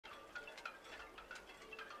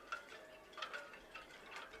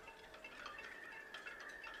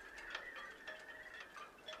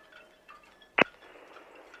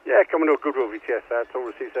Yeah, Commodore Goodwill VTS, that's all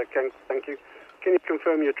received, sir. Thank you. Can you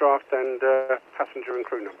confirm your draft and passenger and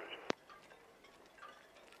crew numbers?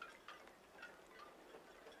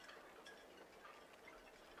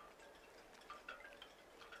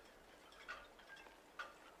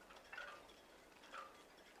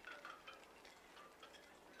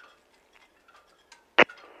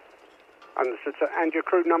 Understood, sir. And your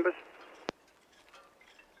crew numbers?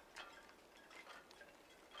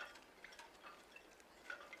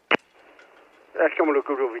 Commodore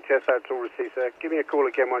Goodwill VTS, that's all received, sir. Give me a call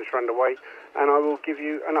again once you're underway, and I will give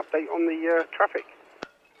you an update on the traffic.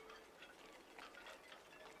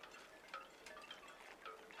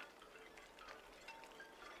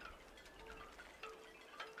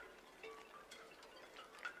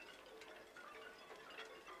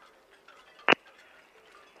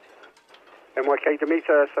 NYK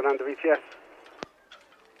Demeter, Southampton VTS.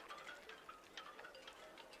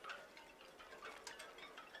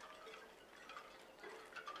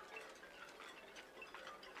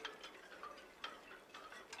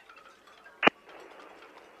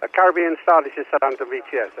 Caribbean Star, this is Southampton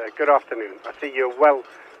VTS. Good afternoon. I see you're well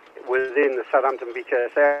within the Southampton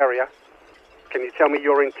VTS area. Can you tell me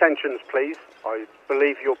your intentions, please? I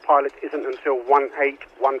believe your pilot isn't until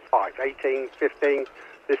 18:15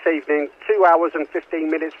 this evening, 2 hours and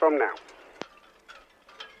 15 minutes from now.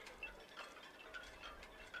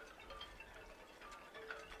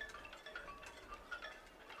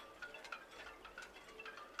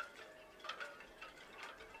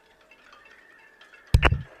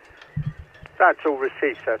 That's all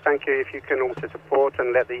received, sir. Thank you. If you can alter to port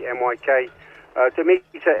and let the NYK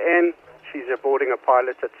Demeter in. She's boarding a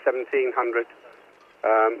pilot at 1700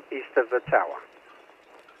 east of the tower.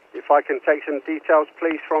 If I can take some details,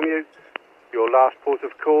 please, from you. Your last port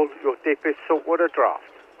of call, your deepest saltwater draft.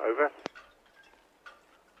 Over.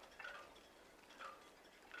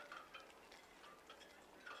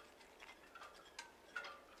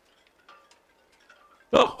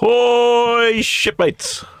 Ahoy,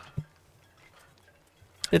 shipmates!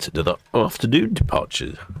 It's another afternoon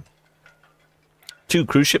departure. 2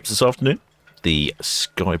 cruise ships this afternoon. The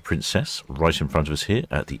Sky Princess, right in front of us here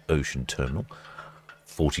at the Ocean Terminal.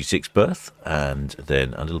 46 berth, and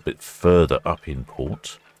then a little bit further up in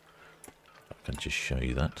port. I can just show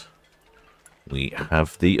you that. We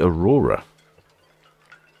have the Aurora.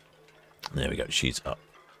 There we go, she's up.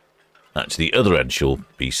 To the other end, she'll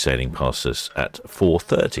be sailing past us at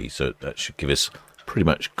 4:30, so that should give us pretty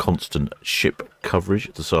much constant ship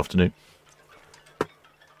coverage this afternoon.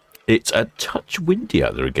 It's a touch windy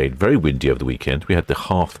out there again, very windy over the weekend. We had the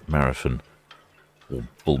half marathon, or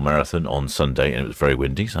full marathon, on Sunday, and it was very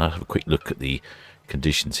windy. So I'll have a quick look at the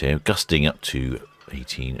conditions here. Gusting up to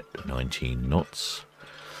 18, 19 knots.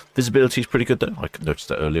 Visibility is pretty good though. I noticed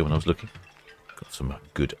that earlier when I was looking. Got some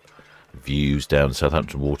good views down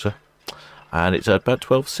Southampton water. And it's about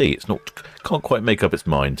 12C. It's not, can't quite make up its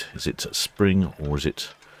mind. Is it spring, or is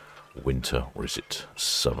it winter, or is it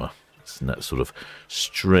summer? It's in that sort of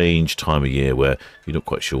strange time of year where you're not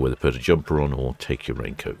quite sure whether to put a jumper on or take your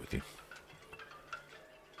raincoat with you.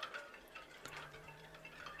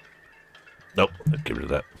 Nope, get rid of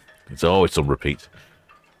that. It's always on repeat.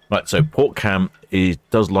 Right, so port cam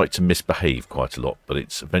does like to misbehave quite a lot, but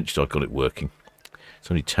it's eventually I got it working.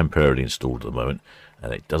 It's only temporarily installed at the moment,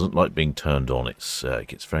 and it doesn't like being turned on. It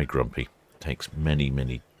gets very grumpy. It takes many,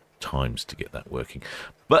 many times to get that working.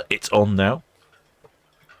 But it's on now.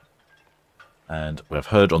 And we've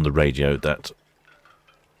heard on the radio that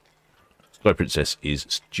Sky Princess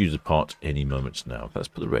is due to depart any moment now. Let's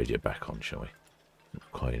put the radio back on, shall we?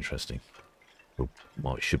 Quite interesting. Well,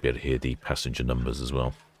 we should be able to hear the passenger numbers as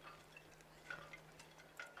well.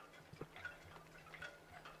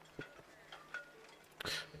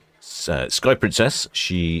 Sky Princess,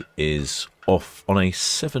 she is off on a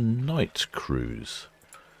 7-night cruise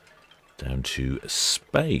down to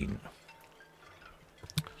Spain.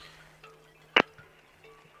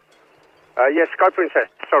 Yes, Sky Princess.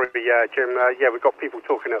 Sorry, Jim. Yeah, we've got people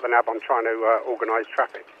talking at the NAB. I'm trying to organise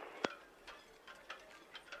traffic.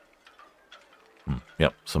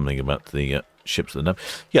 Yep, something about the ships at the NAB.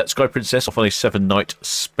 Yeah, Sky Princess off on a 7-night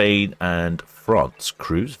Spain and France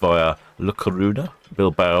cruise via La Coruna,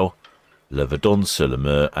 Bilbao, Le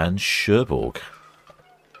Verdon-sur-le-Mer and Cherbourg.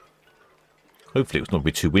 Hopefully it's not going to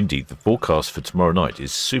be too windy. The forecast for tomorrow night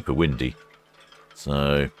is super windy.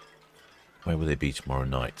 So, where will they be tomorrow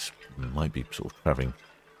night? Might be sort of travelling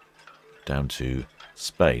down to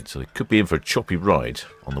Spain. So they could be in for a choppy ride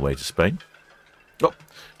on the way to Spain. Oh,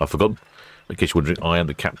 I've forgotten. In case you're wondering, I am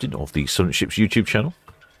the captain of the Solent Ships YouTube channel.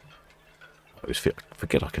 I always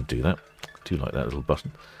forget I can do that. I do like that little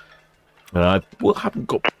button. I haven't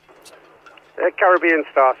got Caribbean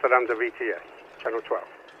Star, Southampton VTS, Channel 12.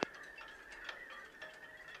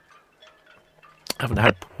 Haven't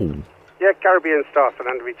had Paul. Yeah, Caribbean Star,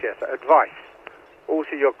 Southampton VTS. Advice.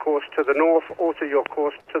 Alter your course to the north, alter your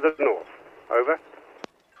course to the north. Over.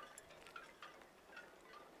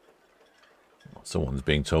 Someone's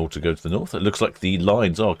being told to go to the north. It looks like the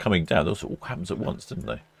lines are coming down. Those all happens at once, didn't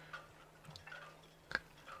they?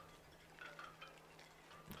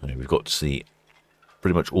 Okay, we've got to see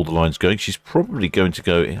pretty much all the lines going. She's probably going to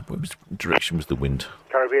go... Which direction was the wind?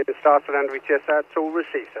 Caribbean Star, Southampton VTS, that's all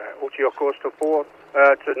received, sir. Alter your course to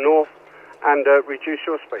north and reduce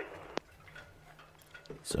your speed.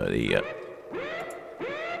 So the...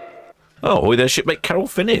 Oh, ahoy there, shipmate Carol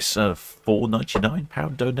Finnis.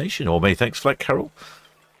 £4.99 donation. Oh, many thanks for that, Carol.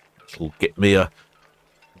 This'll get me a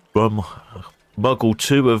mug or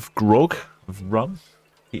two of grog, of rum.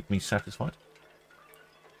 Keep me satisfied.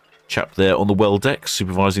 Chap there on the well deck,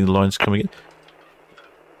 supervising the lines coming in.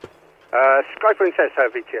 Sky Princess,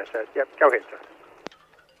 VTS, sir. Yep, go ahead, sir.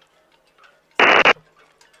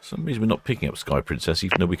 For some reason we're not picking up Sky Princess,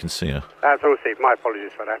 even though we can see her. That's all received. My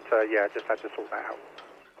apologies for that. Yeah, I just had to sort that out.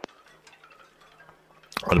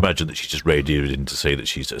 I'd imagine that she's just radioed in to say that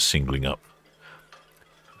she's singling up.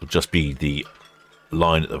 It'll just be the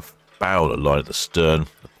line at the bow, the line at the stern,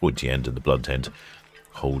 the pointy end and the blunt end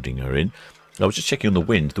holding her in. I was just checking on the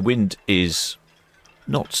wind. The wind is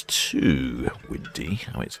not too windy.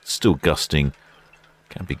 I mean, it's still gusting.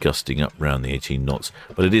 Can be gusting up around the 18 knots.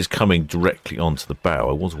 But it is coming directly onto the bow.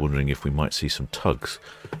 I was wondering if we might see some tugs.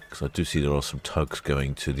 Because I do see there are some tugs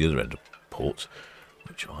going to the other end of port.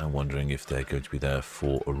 Which I'm wondering if they're going to be there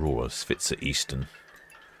for Aurora. Svitzer Eastern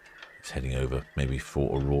is heading over, maybe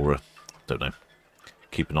for Aurora. Don't know.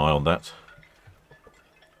 Keep an eye on that.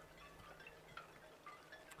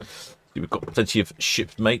 We've got plenty of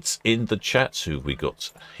shipmates in the chat who we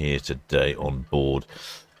got here today on board.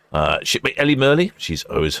 Shipmate Ellie Murley, she's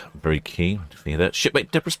always very keen to hear that.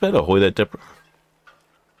 Shipmate Deborah Speller, ahoy there, Deborah.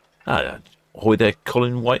 Ahoy there,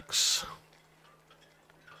 Colin Wykes.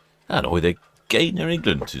 And ahoy there, Gaynor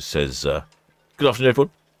England, who says, good afternoon,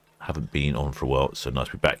 everyone. Haven't been on for a while, so nice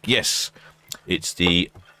to be back. Yes, it's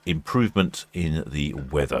the improvement in the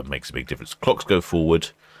weather makes a big difference. Clocks go forward,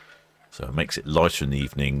 so it makes it lighter in the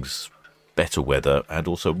evenings, better weather, and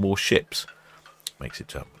also more ships. Makes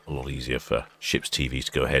it a lot easier for ships' TVs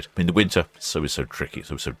to go ahead. In the winter, it's so tricky,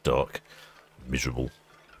 it's so dark, miserable.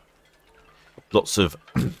 Lots of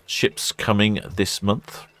ships coming this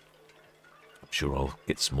month. I'm sure I'll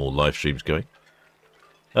get some more live streams going.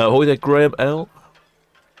 Ahoy there, Graham L.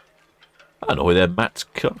 And ahoy there, Matt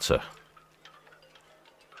Carter.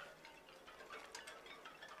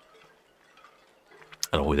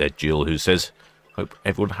 And ahoy there, Jill, who says, hope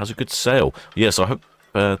everyone has a good sail. Yes, I hope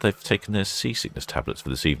they've taken their seasickness tablets for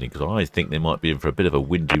this evening, because I think they might be in for a bit of a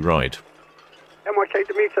windy ride. MYK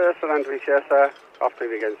Demeter, Southampton VTS,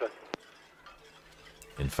 afternoon again, sir.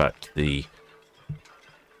 In fact, the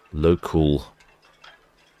local,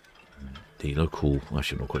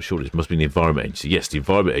 actually I'm not quite sure, it must be the Environment Agency. Yes, the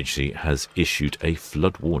Environment Agency has issued a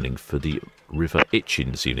flood warning for the River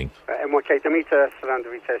Itchen this evening. MYK Demeter,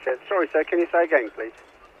 Southampton VTS. Sorry, sir, can you say again, please?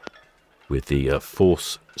 With the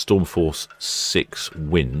Storm Force 6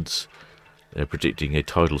 winds, they're predicting a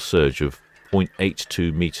tidal surge of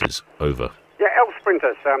 0.82 metres over. Yeah, L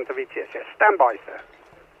Sprinter, Southampton VTS. Yes, stand by, sir.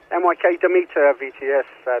 MYK Demeter VTS,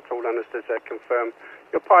 that's all understood, sir. Confirm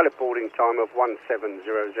your pilot boarding time of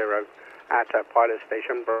 1700 at Pilot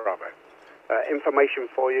Station Bravo. Information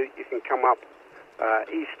for you, you can come up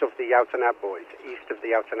east of the Outer Nab Boys. East of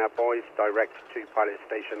the Outer Nab Boys, direct to Pilot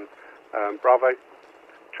Station Bravo.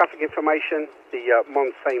 Traffic information, the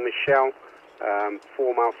Mont Saint Michel,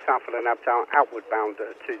 4 miles south of the Nab Tower, outward bound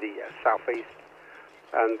to the southeast.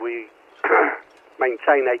 And we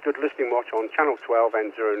maintain a good listening watch on Channel 12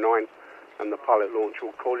 and 09, and the pilot launch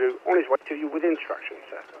will call you on his way to you with instructions,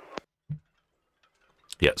 sir.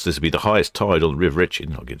 Yes, this will be the highest tide on the River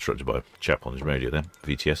Itchen. I'll get instructed by a chap on his radio there,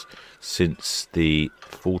 VTS, since the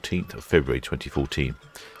 14th of February 2014.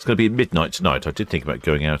 It's going to be at midnight tonight. I did think about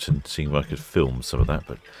going out and seeing if I could film some of that,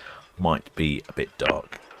 but might be a bit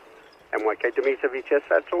dark. MYK Demeter VTS,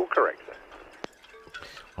 that's all correct, sir.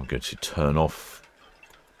 I'm going to turn off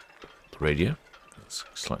the radio. It's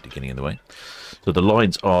slightly getting in the way. So the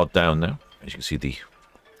lines are down now. As you can see, the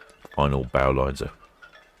final bow lines are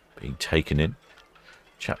being taken in.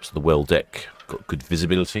 Chaps at the well deck got good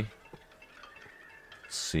visibility.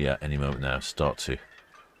 See at any moment now start to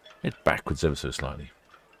head backwards ever so slightly.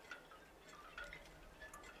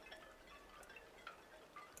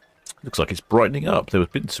 Looks like it's brightening up. There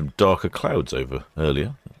have been some darker clouds over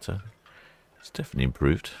earlier, but it's definitely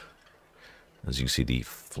improved. As you can see, the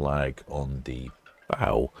flag on the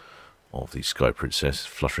bow of the Sky Princess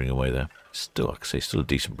fluttering away there. Still, like I say, still a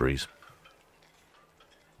decent breeze.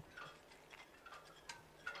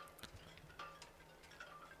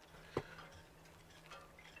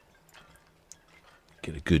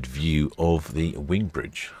 Get a good view of the wing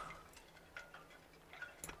bridge.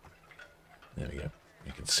 There we go.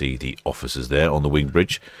 You can see the officers there on the wing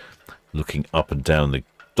bridge, looking up and down the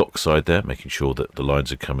dockside there, making sure that the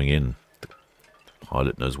lines are coming in. The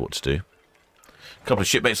pilot knows what to do. A couple of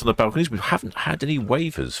shipmates on the balconies. We haven't had any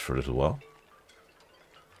waivers for a little while.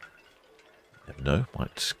 Never know.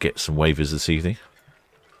 Might get some waivers this evening.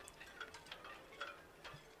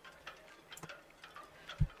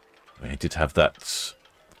 We did have that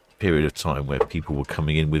period of time where people were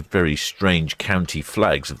coming in with very strange county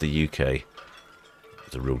flags of the UK. It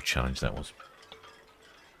was a real challenge, that was.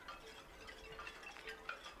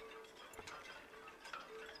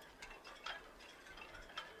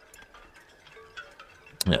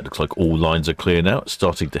 Yeah, it looks like all lines are clear now. It's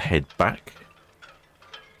starting to head back.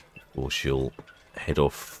 Or she'll head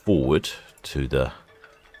off forward to the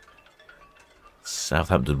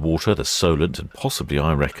Southampton water, the Solent, and possibly,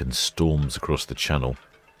 I reckon, storms across the channel.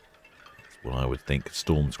 That's what I would think.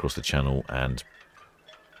 Storms across the channel and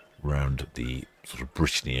round the sort of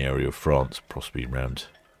Brittany area of France, possibly round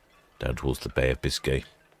down towards the Bay of Biscay.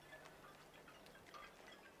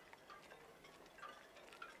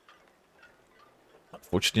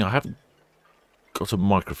 Unfortunately, I haven't got a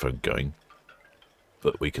microphone going,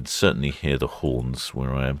 but we can certainly hear the horns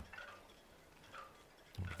where I am.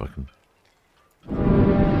 I wonder if I can...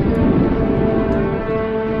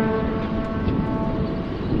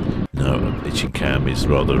 No, pitching cam is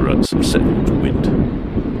rather some settled wind.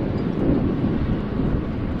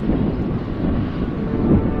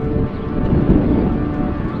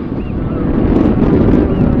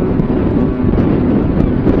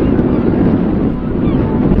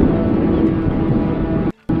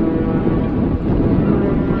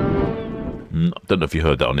 I don't know if you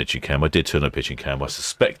heard that on itching cam. I did turn on pitching cam. I was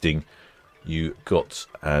suspecting you got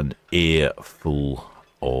an ear full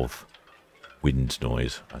of wind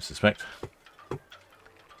noise, I suspect.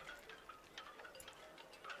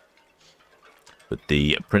 But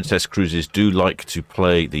the Princess Cruises do like to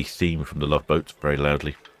play the theme from the Love Boat very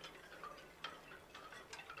loudly.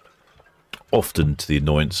 Often to the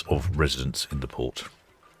annoyance of residents in the port.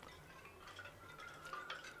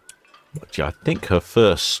 But yeah, I think her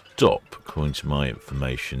first stop, according to my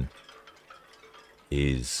information,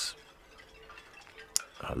 is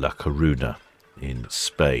La Coruna in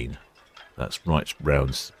Spain. That's right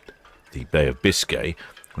round the Bay of Biscay.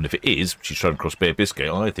 And if it is, she's trying to cross Bay of Biscay,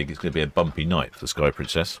 I think it's going to be a bumpy night for the Sky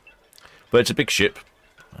Princess. But it's a big ship.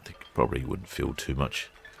 I think you probably wouldn't feel too much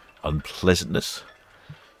unpleasantness.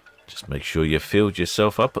 Just make sure you filled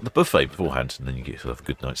yourself up at the buffet beforehand, and then you get yourself a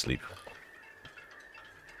good night's sleep.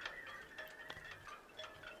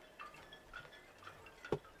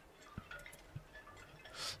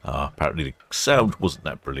 Apparently the sound wasn't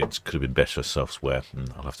that brilliant. Could have been better elsewhere.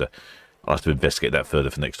 I'll have to investigate that further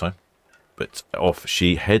for next time. But off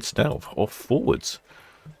she heads now, off forwards.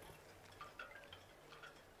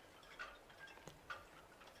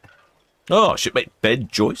 Shipmate Ben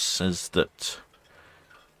Joyce says that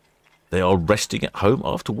they are resting at home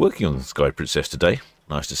after working on the Sky Princess today.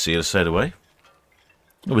 Nice to see her sail away.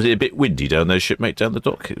 Was it a bit windy down there, shipmate, down the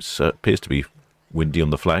dock? It appears to be windy on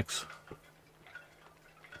the flags.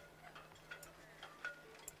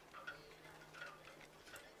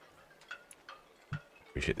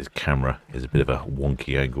 Appreciate this camera is a bit of a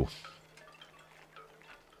wonky angle.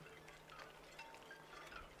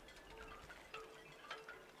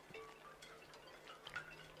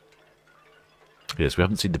 Yes, we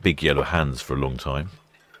haven't seen the big yellow hands for a long time.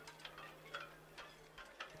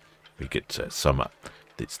 We get some...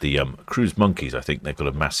 it's the cruise monkeys, I think. They've got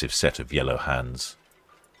a massive set of yellow hands.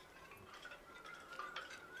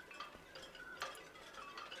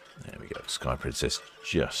 There we go. Sky Princess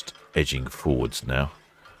just edging forwards now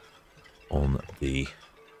on the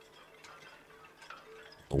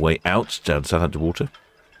way out down Southampton water,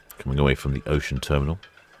 coming away from the ocean terminal.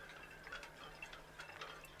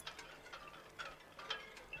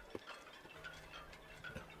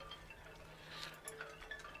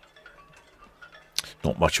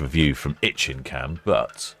 Not much of a view from Itchin Cam,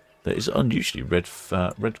 but there is unusually red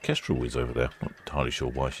kestrel is over there. Not entirely sure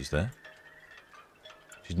why she's there.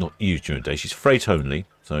 She's not used during the day. She's freight only,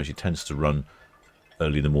 so she tends to run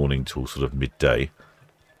early in the morning till sort of midday,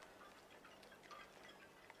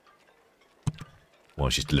 while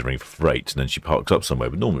she's delivering freight, and then she parks up somewhere.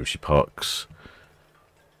 But normally, if she parks,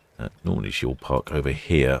 normally she'll park over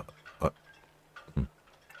here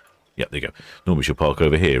Yeah, there you go. Normally she'll park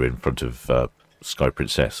over here in front of Sky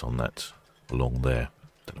Princess on that, along there.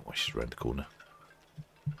 Don't know why she's around the corner.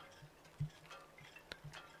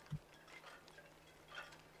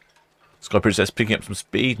 Sky Princess picking up some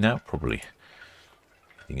speed now, probably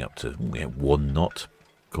getting up to 1 knot,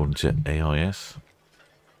 according to AIS.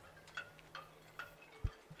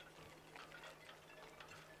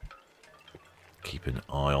 Keep an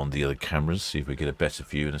eye on the other cameras, see if we get a better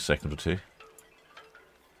view in a second or two.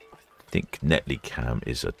 I think Netley Cam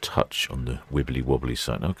is a touch on the wibbly wobbly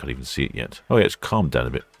side. No, I can't even see it yet. Oh yeah, it's calmed down a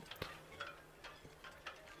bit.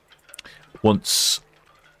 Once,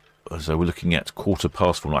 so we're looking at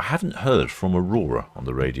 4:15. I haven't heard from Aurora on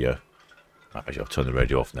the radio. Actually, I've turned the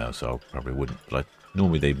radio off now, so I probably wouldn't. But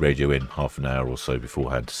normally they radio in half an hour or so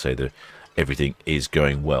beforehand to say that everything is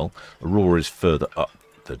going well. Aurora is further up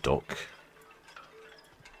the dock.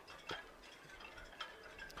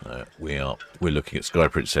 We're looking at Sky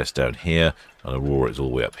Princess down here, and Aurora is all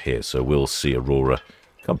the way up here. So we'll see Aurora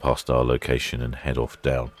come past our location and head off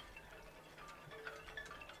down.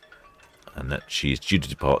 And that she is due to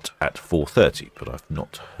depart at 4:30, but I've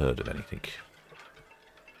not heard of anything.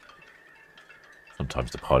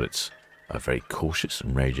 Sometimes the pilots are very cautious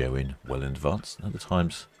and radio in well in advance, and other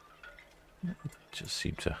times just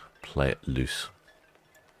seem to play it loose.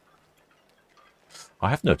 I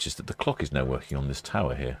have noticed that the clock is now working on this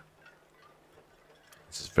tower here.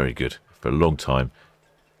 This is very good. For a long time,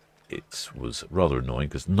 it was rather annoying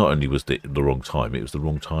because not only was it the wrong time, it was the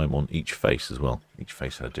wrong time on each face as well. Each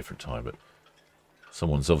face had a different time, but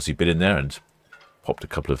someone's obviously been in there and popped a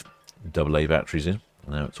couple of AA batteries in,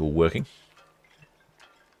 and now it's all working.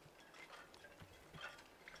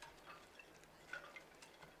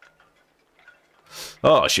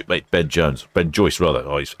 Oh, shipmate Ben Joyce rather.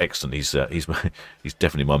 Oh, he's excellent. He's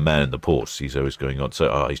definitely my man in the ports. He's always going on.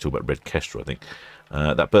 So, he's talking about Red Kestrel, I think.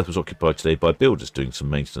 That berth was occupied today by builders doing some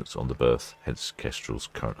maintenance on the berth, hence Kestrel's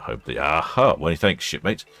current home. Aha! Well, thanks,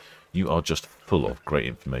 shipmate. You are just full of great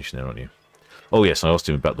information there, aren't you? Oh, yes, I asked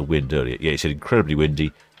him about the wind earlier. Yeah, he said incredibly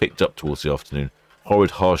windy, picked up towards the afternoon.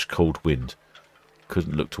 Horrid, harsh, cold wind.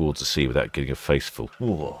 Couldn't look towards the sea without getting a face full.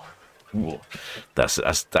 Ooh. Ooh.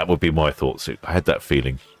 That would be my thoughts. I had that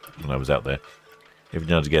feeling when I was out there. Every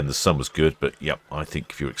now and again the sun was good, but yep, I think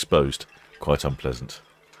if you're exposed, quite unpleasant.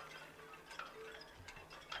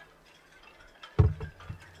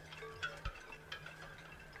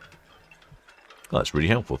 That's really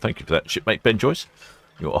helpful. Thank you for that, shipmate Ben Joyce.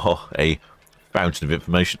 You are a fountain of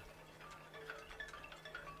information.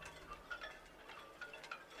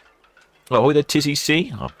 Oh, there, Tizzy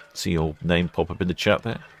C. I see your name pop up in the chat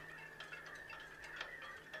there.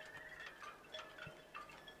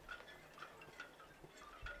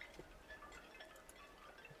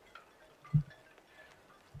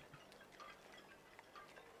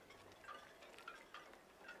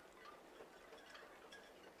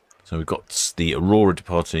 So we've got the Aurora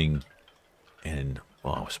departing in,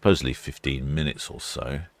 well, supposedly 15 minutes or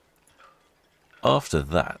so. After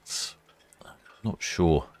that, not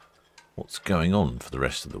sure what's going on for the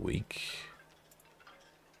rest of the week.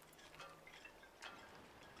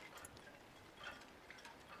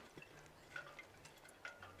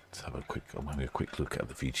 Let's have I'm having a quick look at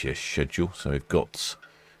the VTS schedule. So we've got,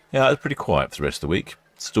 yeah, it's pretty quiet for the rest of the week.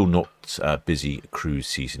 Still not busy cruise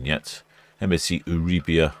season yet. MSC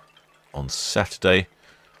Euribia on Saturday,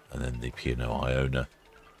 and then the P&O Iona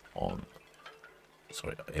on,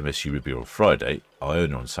 MSC Euribia on Friday,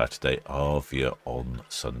 Iona on Saturday, Arvia on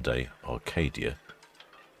Sunday, Arcadia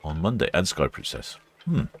on Monday, and Sky Princess.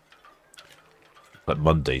 But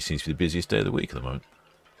Monday seems to be the busiest day of the week at the moment.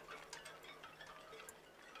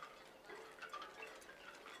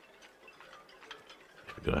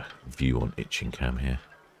 We've got a view on Itching Cam here.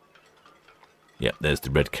 Yeah, there's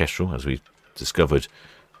the Red Kestrel, as we discovered,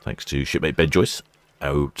 thanks to shipmate Ben Joyce,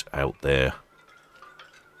 out there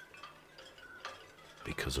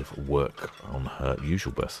because of work on her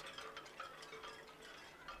usual berth.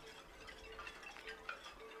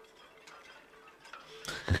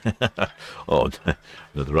 Oh,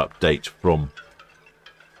 another update from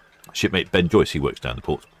shipmate Ben Joyce. He works down the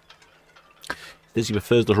port. Says he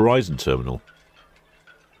prefers the Horizon Terminal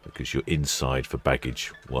because you're inside for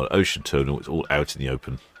baggage, while Ocean Terminal is all out in the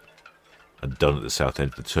open and done at the south end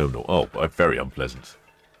of the terminal. Oh, very unpleasant.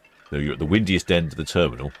 So you're at the windiest end of the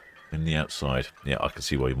terminal, in the outside. Yeah, I can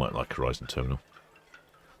see why you might like Horizon Terminal.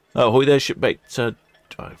 Oh, hi there, shipmate.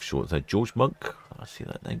 I'm sure it's George Monk. I see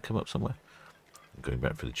that name come up somewhere. I'm going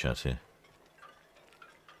back for the chat here.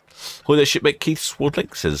 Hi there, shipmate. Keith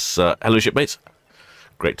Swadling says, hello, shipmates.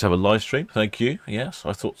 Great to have a live stream. Thank you. Yes,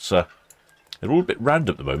 I thought They're all a bit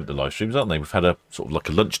random at the moment, the live streams, aren't they? We've had a sort of like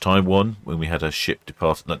a lunchtime one when we had a ship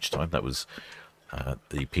depart at lunchtime. That was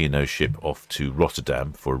the P&O ship off to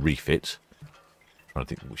Rotterdam for a refit. I'm trying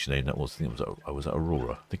to think which name that was. I think it was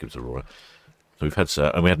Aurora. I think it was Aurora. So we've had,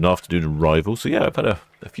 and we had an afternoon arrival. So yeah, I've had a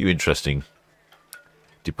few interesting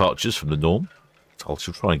departures from the norm. So I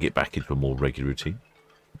shall try and get back into a more regular routine.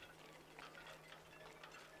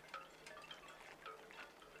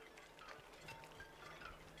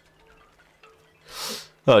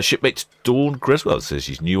 Shipmate Dawn Greswell says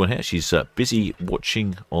she's new on here. She's busy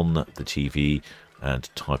watching on the TV and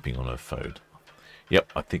typing on her phone.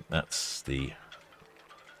 Yep, I think that's the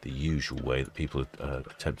usual way that people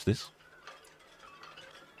attempt this.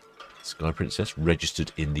 Sky Princess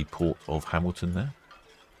registered in the port of Hamilton there.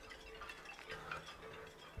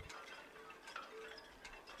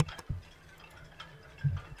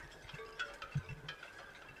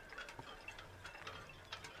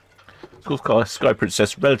 Of course, Sky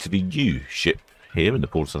Princess, relatively new ship here in the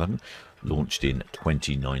port of Southampton, launched in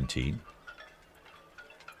 2019.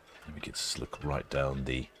 Let me get a look right down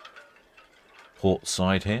the port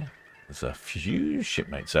side here. There's a few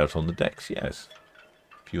shipmates out on the decks, yes.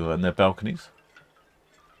 A few on their balconies.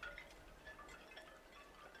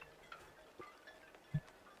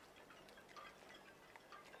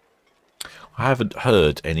 I haven't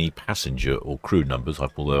heard any passenger or crew numbers,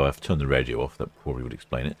 although I've turned the radio off. That probably would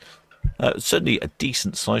explain it. Certainly a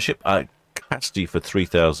decent size ship. Capacity for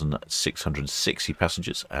 3,660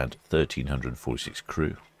 passengers and 1,346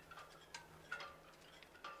 crew.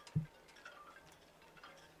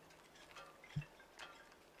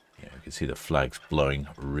 Yeah, you can see the flags blowing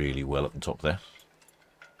really well at the top there.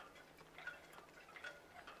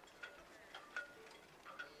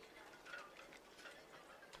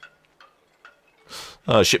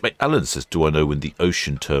 Shipmate Alan says, do I know when the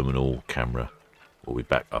ocean terminal camera will be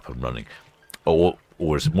back up and running? Or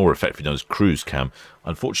as more effectively known as cruise cam.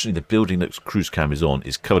 Unfortunately, the building that cruise cam is on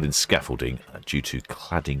is covered in scaffolding due to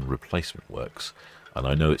cladding replacement works. And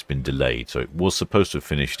I know it's been delayed, so it was supposed to have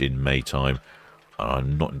finished in May time.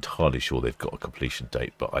 I'm not entirely sure they've got a completion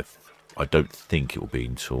date, but I don't think it will be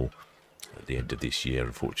until the end of this year.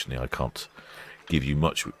 Unfortunately, I can't give you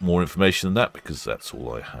much more information than that because that's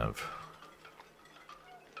all I have.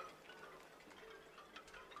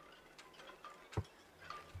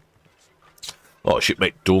 Oh,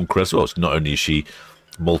 shipmate Dawn Creswell. Not only is she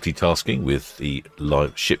multitasking with the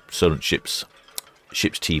live Solent Ships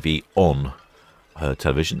TV on her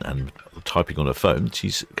television and typing on her phone,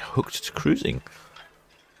 she's hooked to cruising.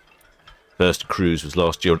 First cruise was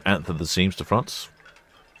last year on Anthem of the Seams to France,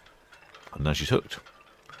 and now she's hooked.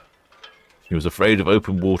 She was afraid of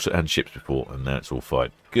open water and ships before, and now it's all fine.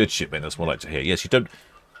 Good, shipmate. That's what I like to hear. Yes, you don't.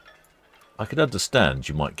 I can understand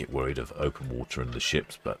you might get worried of open water and the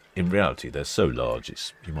ships, but in reality they're so large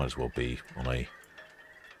you might as well be on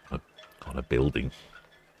a building.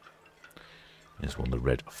 There's one of the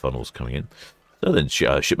red funnels coming in. So then,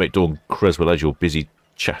 shipmate Dawn Creswell, as you're busy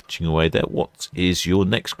chatting away there, what is your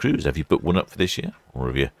next cruise? Have you booked one up for this year, or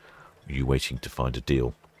are you waiting to find a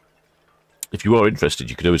deal? If you are interested,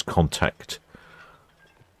 you could always contact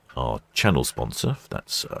our channel sponsor.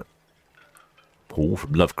 That's Paul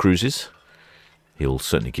from Love Cruises. He'll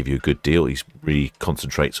certainly give you a good deal. He really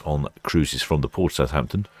concentrates on cruises from the port of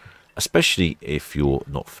Southampton, especially if you're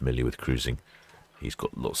not familiar with cruising. He's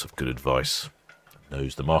got lots of good advice,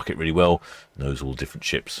 knows the market really well, knows all different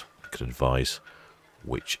ships, can advise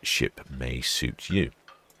which ship may suit you.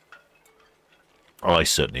 I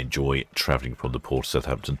certainly enjoy travelling from the port of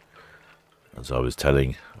Southampton. As I was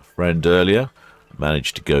telling a friend earlier,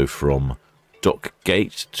 managed to go from dock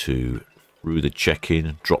gate to through the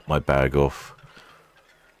check-in, drop my bag off,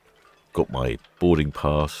 got my boarding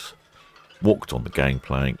pass, walked on the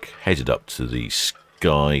gangplank, headed up to the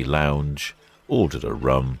Sky Lounge, ordered a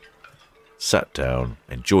rum, sat down,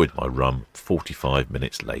 enjoyed my rum. 45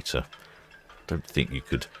 minutes later. Don't think you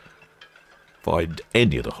could find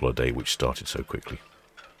any other holiday which started so quickly.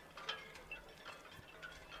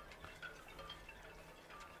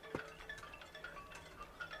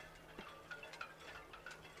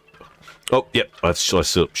 Oh, yep, I saw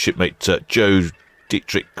shipmate Joe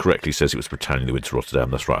Dietrich correctly says it was Britannia that went to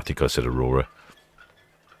Rotterdam. That's right, I think I said Aurora.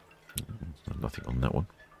 Nothing on that one.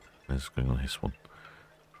 What's going on this one?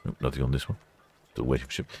 Nope, nothing on this one. Still waiting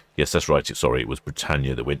for ship. Yes, that's right. Sorry, it was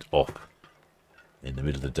Britannia that went off in the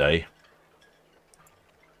middle of the day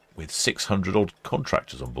with 600 odd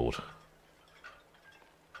contractors on board.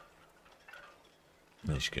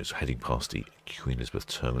 There she goes, heading past the Queen Elizabeth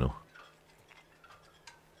terminal.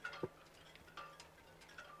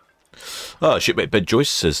 Shipmate Ben Joyce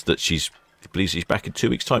says that she's He believes he's back in 2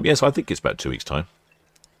 weeks' time. Yes, I think it's about 2 weeks' time.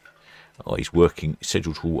 Oh, he's working,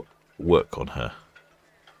 scheduled to work on her.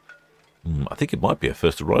 I think it might be her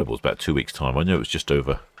first arrival. It's about 2 weeks' time. I know it was just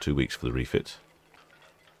over 2 weeks for the refit.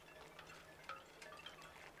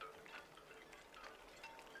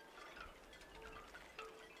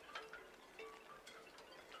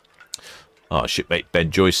 Shipmate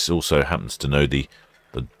Ben Joyce also happens to know the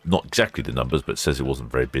not exactly the numbers, but says it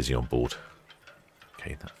wasn't very busy on board.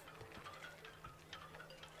 Okay,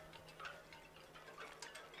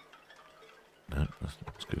 no, that's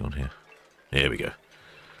not what's going on here. Here we go.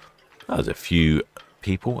 There's a few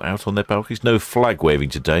people out on their balconies. No flag waving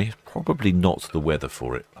today. Probably not the weather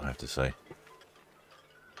for it, I have to say.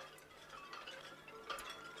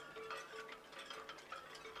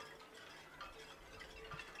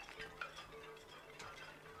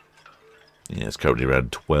 Yeah, it's currently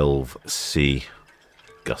around 12 C,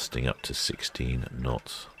 gusting up to 16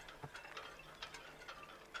 knots.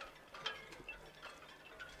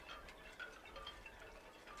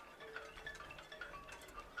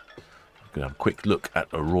 I'm going to have a quick look at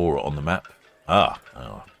Aurora on the map. Oh,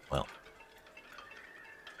 well.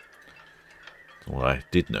 What I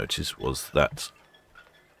did notice was that,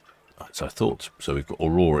 as I thought, so we've got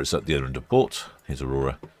Aurora, it's at the other end of port. Here's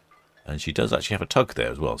Aurora. And she does actually have a tug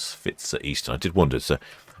there as well. It fits at east. And I did wonder, so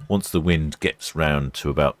once the wind gets round to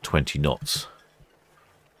about 20 knots,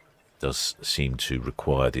 it does seem to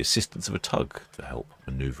require the assistance of a tug to help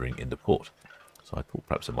manoeuvring in the port. So I thought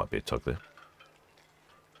perhaps there might be a tug there.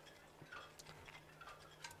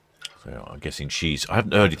 So I'm guessing she's... I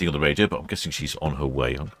haven't heard anything on the radio, but I'm guessing she's on her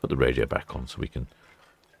way. I'll put the radio back on so we can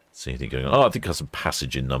see anything going on. Oh, I think I have some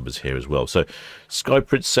passenger numbers here as well. So Sky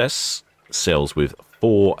Princess sails with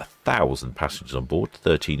 4,000 passengers on board,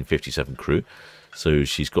 1357 crew. So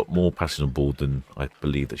she's got more passengers on board than I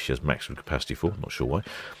believe that she has maximum capacity for. Not sure why.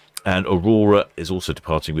 And Aurora is also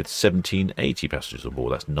departing with 1,780 passengers on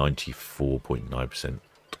board. That's 94.9%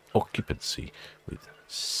 occupancy with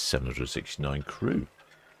 769 crew.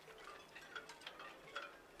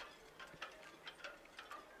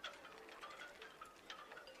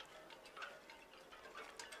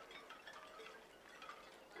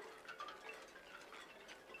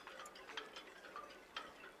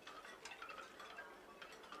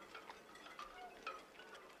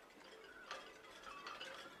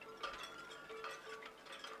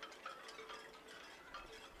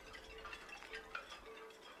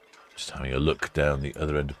 Just having a look down the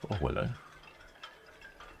other end of... Oh, hello.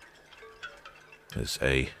 There's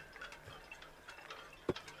a...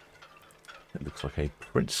 It looks like a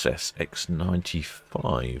Princess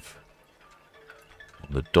X95 on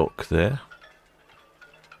the dock there,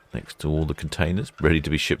 next to all the containers, ready to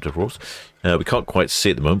be shipped across. We can't quite see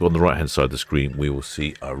at the moment, but on the right-hand side of the screen, we will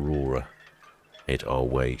see Aurora head our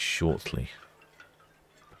way shortly.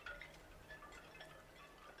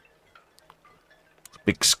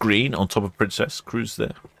 Big screen on top of Princess Cruise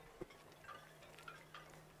there.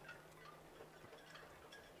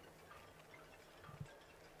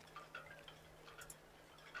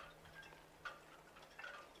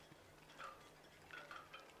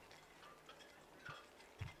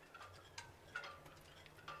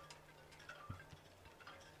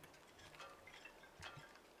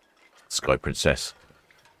 Sky Princess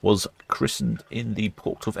was christened in the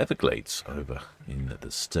port of Everglades over in the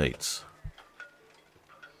States.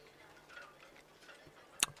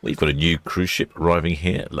 We've got a new cruise ship arriving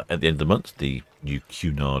here at the end of the month, the new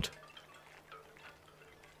Cunard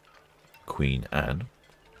Queen Anne.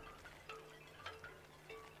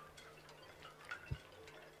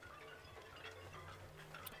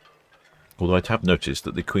 Although I have noticed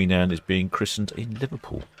that the Queen Anne is being christened in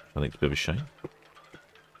Liverpool. I think it's a bit of a shame.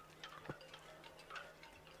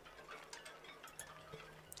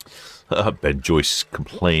 Ben Joyce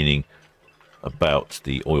complaining about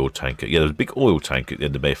the oil tanker. Yeah, there's a big oil tank at the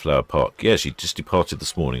end of Mayflower Park. Yeah, she just departed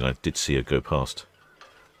this morning. I did see her go past.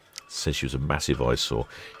 Says she was a massive eyesore.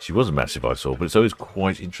 She was a massive eyesore, but it's always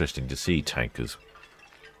quite interesting to see tankers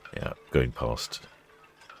going past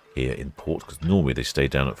here in port, because normally they stay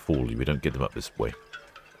down at Fawley. We don't get them up this way.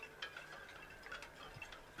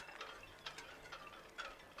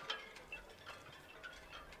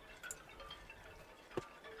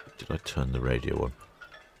 Did I turn the radio on?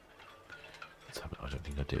 I don't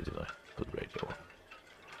think I did I? Put the radio on.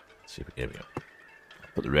 Let's see if here we go.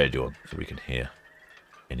 Put the radio on so we can hear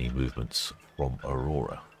any movements from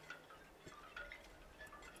Aurora.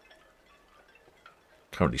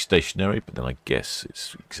 Currently stationary, but then I guess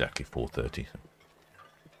it's exactly 4:30.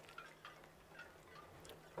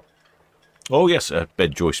 Oh yes,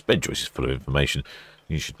 Ben Joyce. Ben Joyce is full of information.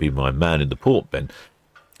 You should be my man in the port, Ben.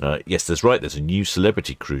 Yes, that's right. There's a new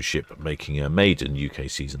celebrity cruise ship making a maiden UK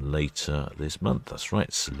season later this month. That's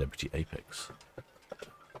right, Celebrity Apex.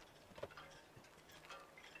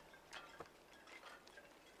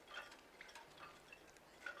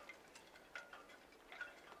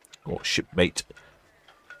 Or shipmate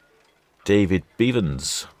David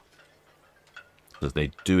Bevans.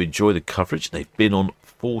 They do enjoy the coverage. They've been on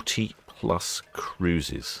 40 plus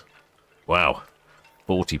cruises. Wow,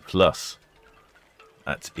 40 plus.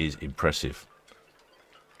 That is impressive.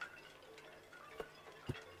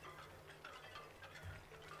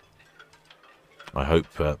 I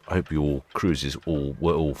hope your cruises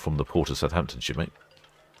were all from the port of Southampton, shipmate.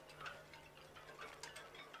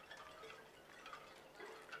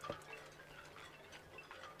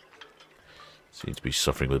 Seems to be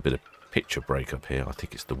suffering with a bit of picture break up here. I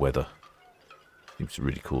think it's the weather. Seems to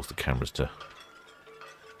really cause the cameras to...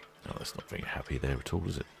 Oh, that's not very happy there at all,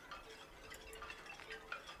 is it?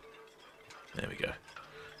 There we go.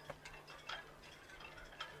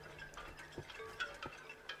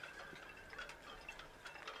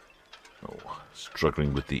 Oh,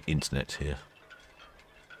 struggling with the internet here.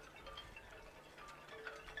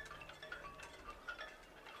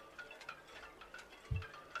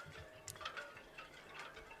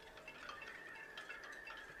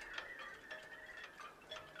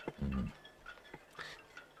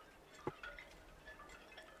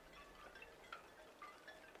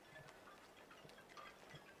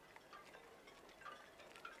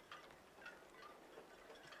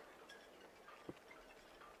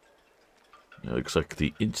 It looks like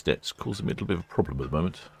the internet's causing me a little bit of a problem at the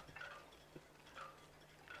moment.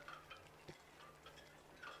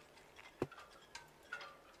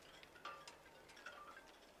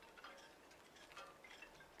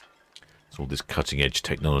 It's all this cutting edge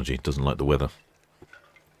technology. It doesn't like the weather.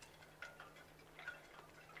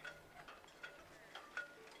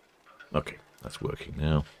 Okay, that's working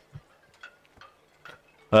now.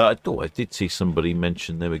 I thought I did see somebody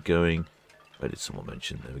mention they were going... Where did someone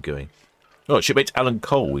mention they were going? Oh, shipmate Alan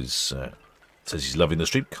Cole says he's loving the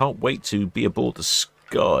stream. Can't wait to be aboard the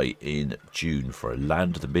Sky in June for a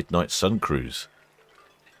Land of the Midnight Sun cruise.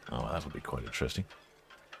 Oh, that'll be quite interesting.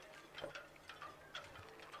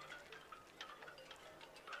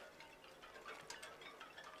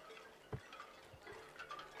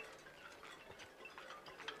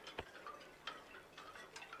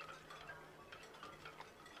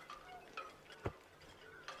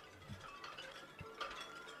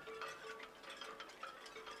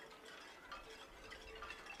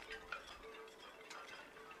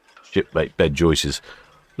 Shipmate Ben Joyce's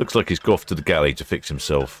looks like he's gone off to the galley to fix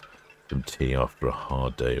himself some tea after a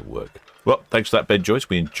hard day at work. Well, thanks for that, Ben Joyce.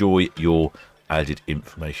 We enjoy your added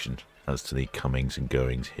information as to the comings and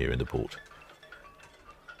goings here in the port.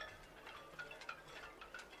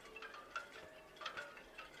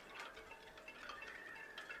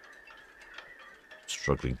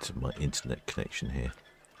 Struggling to my internet connection here.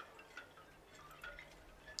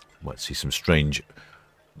 Might see some strange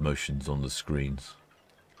motions on the screens.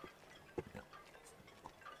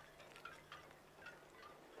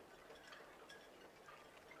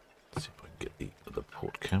 Let's see if I can get the other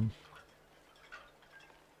port cam.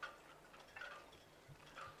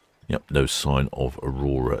 Yep, no sign of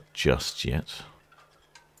Aurora just yet.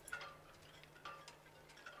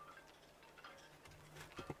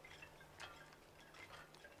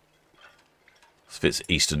 Fitz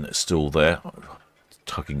Easton is still there,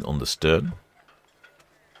 tugging on the stern.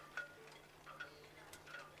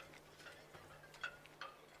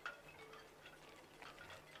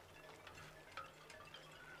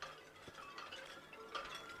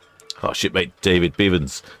 Our shipmate David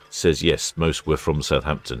Bevans says yes, most were from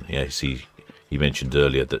Southampton. Yes, he mentioned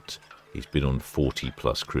earlier that he's been on 40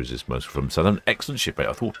 plus cruises, most from Southampton. Excellent shipmate.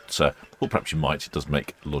 I thought perhaps you might. It does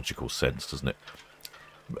make logical sense, doesn't it?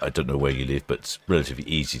 I don't know where you live, but it's relatively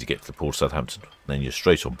easy to get to the port of Southampton. Then you're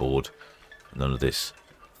straight on board. None of this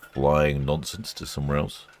flying nonsense to somewhere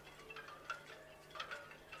else.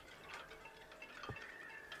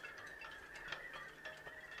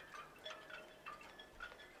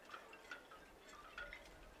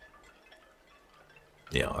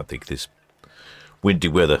 Yeah, I think this windy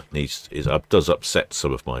weather does upset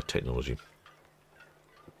some of my technology.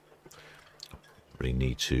 Really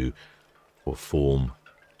need to perform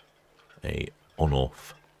a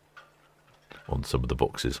on-off on some of the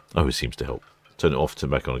boxes. Oh, it seems to help. Turn it off, turn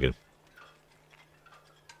it back on again.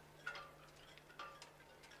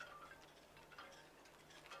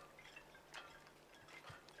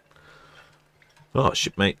 Ah,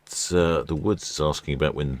 shipmates, the Woods is asking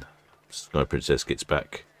about when Sky Princess gets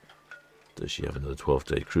back. Does she have another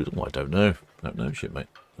 12-day cruise? Oh, I don't know. Shipmate.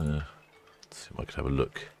 see if I could have a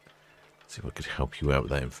look. See if I could help you out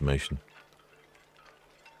with that information.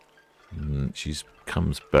 She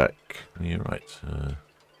comes back. You're right.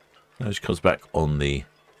 No, she comes back on the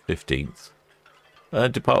 15th.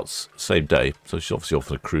 Departs same day, so she's obviously off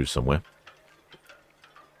on a cruise somewhere.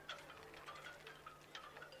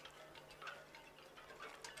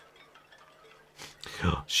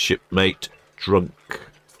 Shipmate Drufus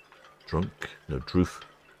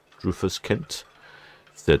Kent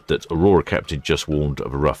said that Aurora captain just warned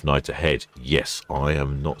of a rough night ahead. Yes, I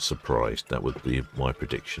am not surprised. That would be my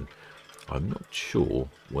prediction. I'm not sure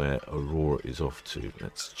where Aurora is off to.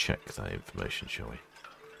 Let's check that information, shall we?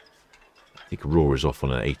 I think Aurora is off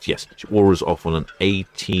on an Aurora's off on an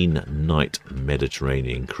 18-night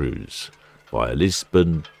Mediterranean cruise via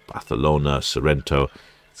Lisbon, Barcelona, Sorrento,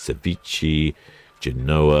 Ceviche,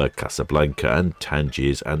 Genoa, Casablanca, and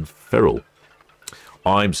Tangiers and Ferrol.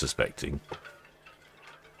 I'm suspecting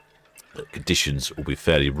that conditions will be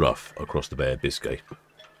fairly rough across the Bay of Biscay.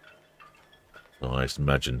 I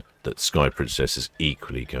imagine that Sky Princess is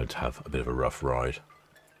equally going to have a bit of a rough ride.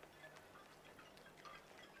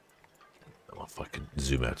 If I can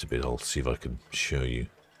zoom out a bit, I'll see if I can show you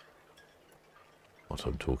what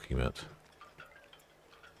I'm talking about.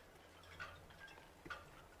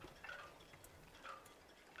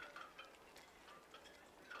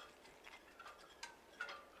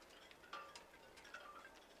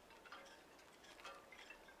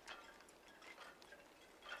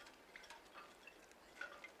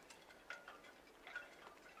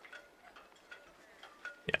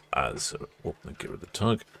 Let me get rid of the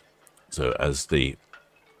tug. So as the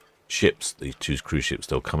ships, the two cruise ships,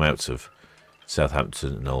 they'll come out of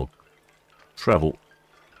Southampton and they'll travel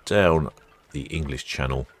down the English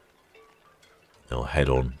Channel. They'll head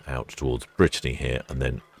on out towards Brittany here and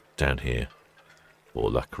then down here for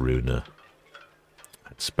La Coruna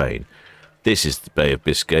and Spain. This is the Bay of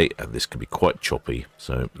Biscay and this can be quite choppy.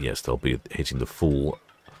 So yes, they'll be hitting the full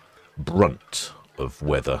brunt of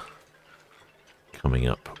weather coming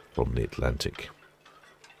up from the Atlantic.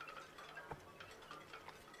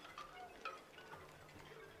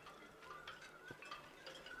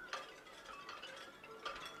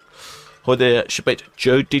 Hi there, shipmate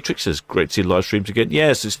Joe Dietrich says, great to see live streams again.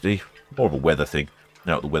 Yes, it's more of a weather thing.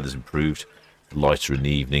 Now that the weather's improved, lighter in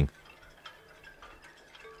the evening.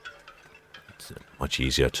 It's much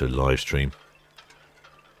easier to live stream.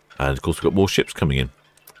 And of course we've got more ships coming in.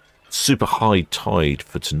 Super high tide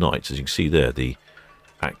for tonight, as you can see there, the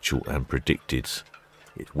actual and predicted,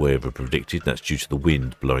 it's way over predicted. That's due to the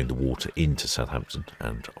wind blowing the water into Southampton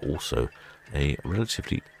and also a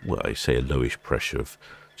relatively, well, I say a lowish pressure of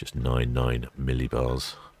just 99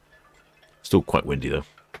 millibars. Still quite windy though.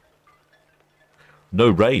 No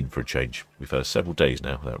rain for a change. We've had several days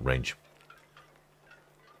now without rain.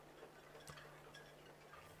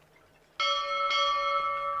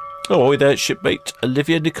 Oh, hi there, shipmate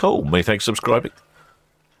Olivia Nicole. Many thanks for subscribing.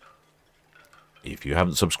 If you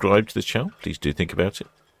haven't subscribed to this channel, please do think about it.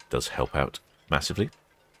 It does help out massively.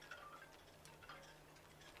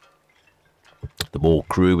 The more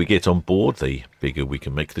crew we get on board, the bigger we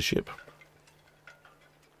can make the ship.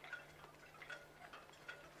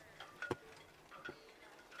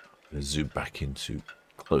 Let's zoom back into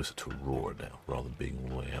closer to Aurora now, rather than being all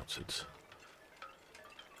the way outside.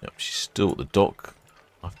 Yep, she's still at the dock.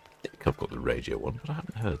 I think I've got the radio on, but I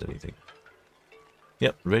haven't heard anything.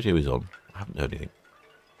 Yep, the radio is on. I haven't heard anything.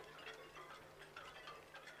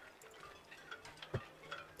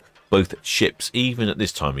 Both ships, even at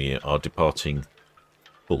this time of year, are departing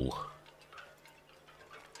full.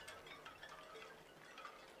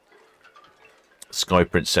 Sky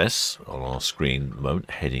Princess on our screen at the moment,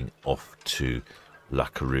 heading off to La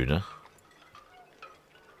Coruna.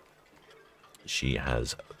 She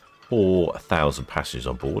has 4,000 passengers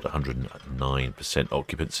on board, 109%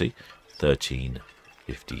 occupancy,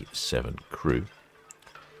 1357 crew.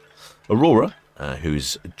 Aurora,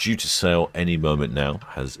 who's due to sail any moment now,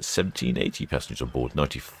 has 1780 passengers on board,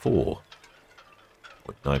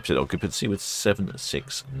 94.9% occupancy with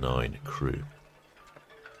 769 crew.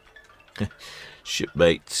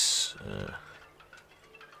 Shipmates.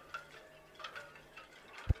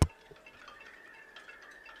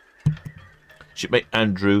 Shipmate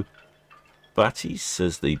Andrew Batty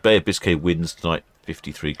says the Bay of Biscay winds tonight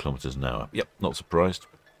 53 kilometres an hour. Yep, not surprised.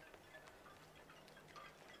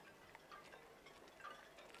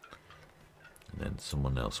 And then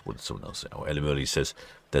someone else, what did someone else say? Oh, Elimurley says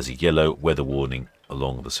there's a yellow weather warning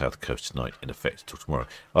along the south coast tonight in effect till tomorrow.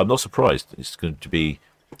 I'm not surprised. It's going to be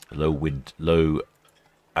low wind, low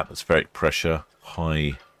atmospheric pressure,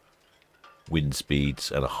 high wind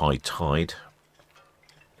speeds and a high tide.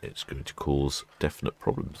 it's going to cause definite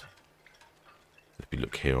problems. If we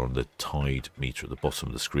look here on the tide meter at the bottom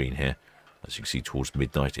of the screen here, as you can see towards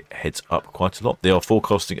midnight it heads up quite a lot. They are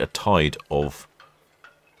forecasting a tide of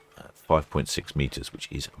 5.6 metres, which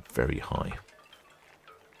is very high.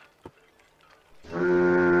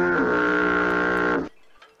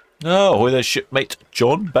 Oh, ahoy there, shipmate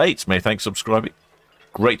John Bates. Many thanks for subscribing.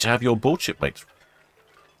 Great to have you on board, shipmate.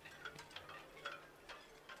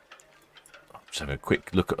 Just having a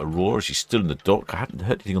quick look at Aurora. She's still in the dock. I hadn't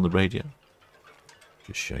heard anything on the radio.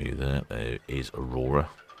 Just show you there. There is Aurora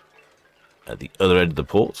at the other end of the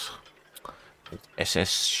port.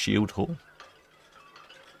 SS Shield Hall.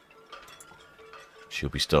 She'll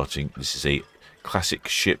be starting. This is a classic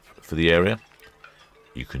ship for the area.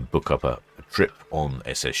 You can book up a trip on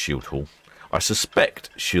SS Shield Hall. I suspect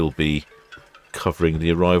she'll be covering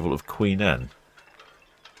the arrival of Queen Anne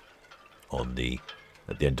at the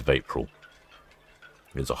end of April.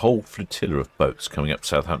 There's a whole flotilla of boats coming up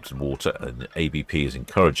Southampton water, and the ABP is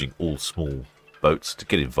encouraging all small boats to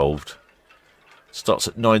get involved. It starts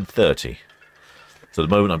at 9:30. So at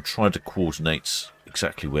the moment I'm trying to coordinate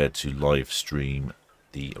exactly where to live stream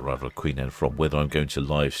the arrival of Queen Anne from, whether I'm going to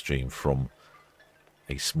live stream from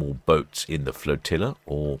a small boat in the flotilla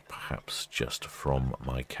or perhaps just from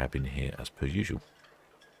my cabin here as per usual.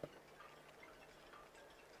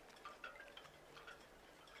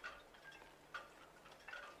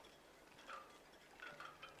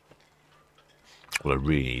 What I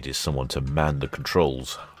really need is someone to man the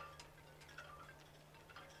controls.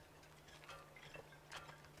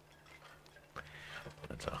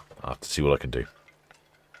 But, I'll have to see what I can do.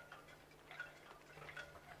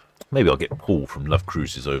 Maybe I'll get Paul from Love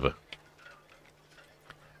Cruises over.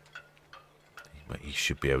 He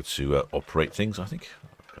should be able to operate things, I think.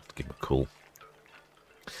 I'll have to give him a call.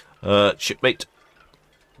 Shipmate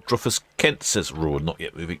Druffus Kent says Aurora not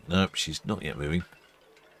yet moving. No, she's not yet moving.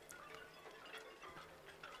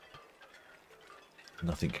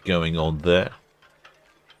 Nothing going on there.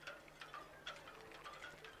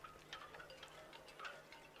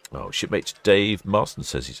 Oh, shipmate Dave Marston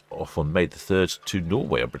says he's off on May the 3rd to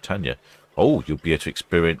Norway on Britannia. Oh, you'll be able to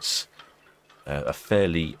experience a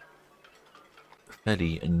fairly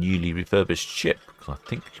newly refurbished ship. I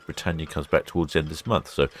think Britannia comes back towards the end of this month,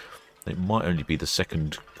 so it might only be the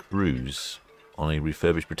second cruise on a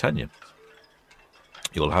refurbished Britannia.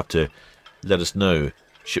 You'll have to let us know,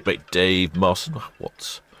 shipmate Dave Marston,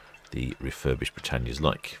 what the refurbished Britannia is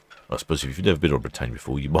like. I suppose if you've never been on Britannia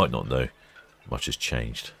before, you might not know much has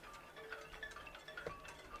changed.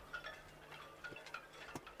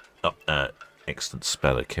 Excellent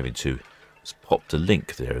speller Kevin 2 has popped a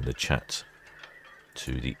link there in the chat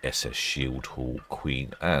to the SS Shield Hall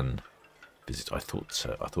Queen Anne visit. I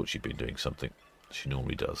thought she'd been doing something. She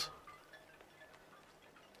normally does.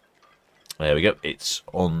 There we go. It's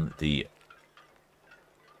on the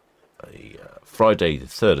Friday the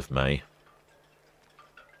 3rd of May.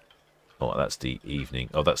 Oh, that's the evening.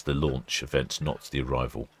 Oh, that's the launch event, not the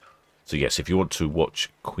arrival. So yes, if you want to watch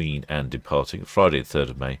Queen Anne departing, Friday the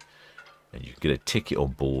 3rd of May, and you can get a ticket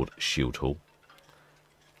on board Shield Hall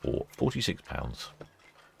for £46.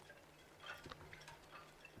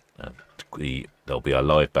 And there'll be a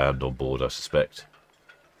live band on board, I suspect.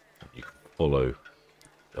 You can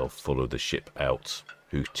they'll follow the ship out,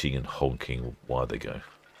 hooting and honking while they go.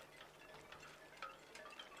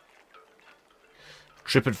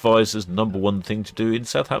 TripAdvisor's #1 thing to do in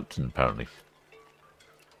Southampton, apparently.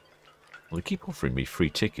 Well, they keep offering me free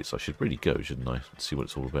tickets. I should really go, shouldn't I? And see what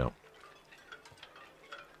it's all about.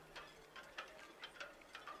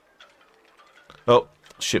 Oh,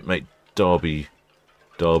 shipmate Derby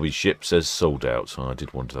ship says sold out. So I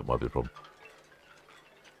did wonder that might be the problem.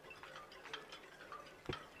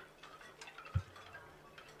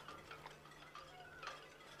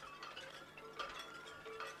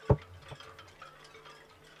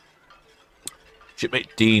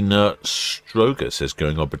 Shipmate Dean Stroger says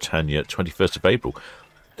going on Britannia 21st of April.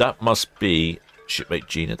 That must be, shipmate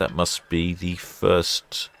Gina, that must be the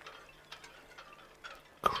first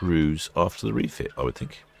cruise after the refit, I would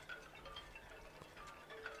think.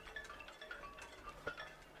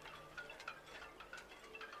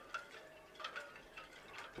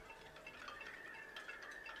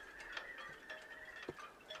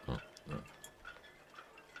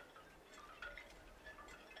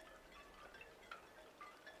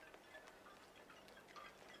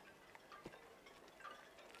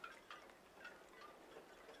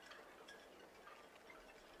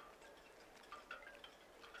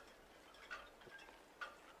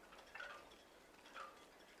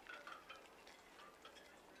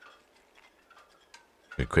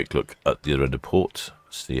 A quick look at the other end of port.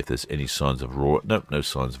 See if there's any signs of Aurora. Nope, no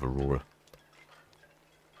signs of Aurora.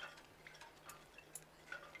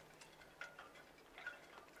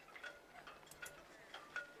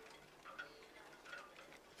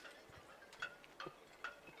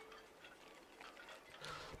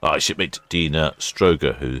 Shipmate Dina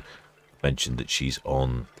Stroger, who mentioned that she's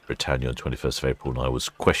on Britannia on 21st of April, and I was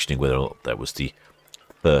questioning whether or not that was the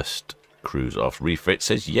first cruise after refit,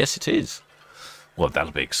 says yes it is. Well,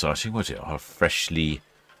 that'll be exciting, won't it? Our freshly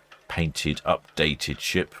painted, updated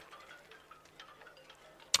ship.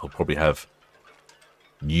 I'll probably have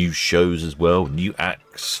new shows as well, new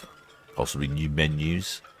acts, possibly new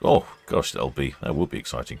menus. Oh gosh, that will be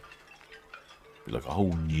exciting. Be like a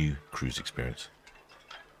whole new cruise experience.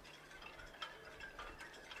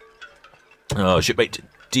 Shipmate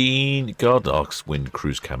Dean Gardner asks when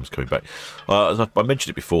cruise cam's coming back. As I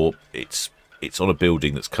mentioned it before, it's on a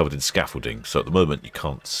building that's covered in scaffolding, so at the moment you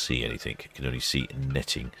can't see anything. You can only see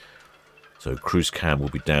netting. So cruise cam will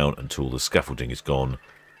be down until the scaffolding is gone,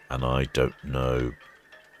 and I don't know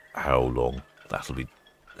how long that'll be.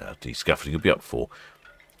 The scaffolding will be up for.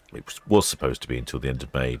 It was supposed to be until the end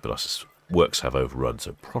of May, but works have overrun,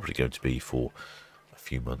 so probably going to be for a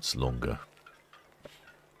few months longer.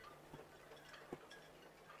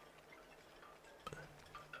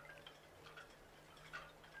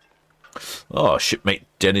 Shipmate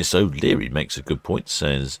Dennis O'Leary makes a good point,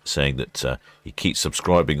 saying that he keeps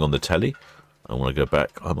subscribing on the telly. I want to go back.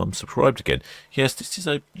 I'm unsubscribed again. Yes, this is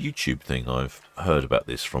a YouTube thing. I've heard about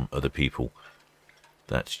this from other people,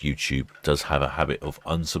 that YouTube does have a habit of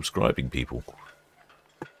unsubscribing people.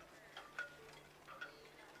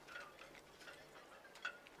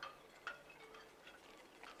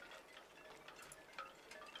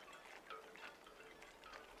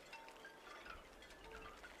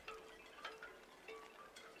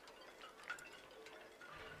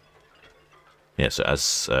 Yeah, so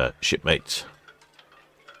as shipmate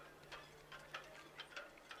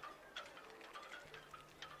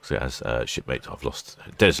shipmate, I've lost.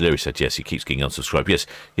 Des Leary said yes, he keeps getting unsubscribed. Yes,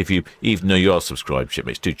 even though you are subscribed,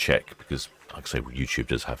 shipmates, do check, because like I say, YouTube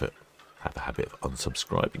does have a habit of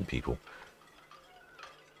unsubscribing people.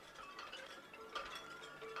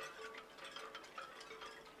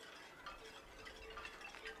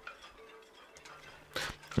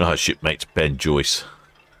 Shipmate Ben Joyce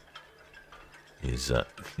is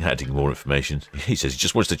adding more information. He says he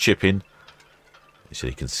just wants to chip in. He said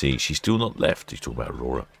he can see she's still not left. He's talking about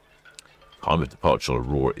Aurora. Time of departure on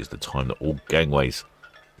Aurora is the time that all gangways,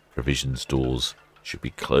 provisions doors should be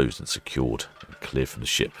closed and secured and cleared from the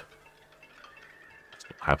ship. It's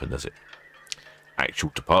not happened, has it?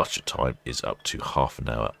 Actual departure time is up to half an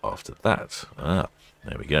hour after that.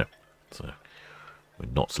 There we go. So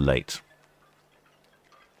we're not late.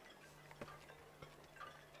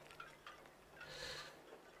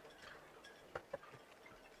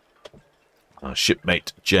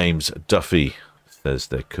 Shipmate James Duffy says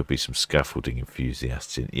there could be some scaffolding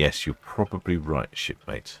enthusiasts in. Yes, you're probably right,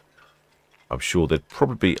 shipmate. I'm sure there'd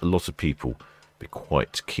probably be a lot of people be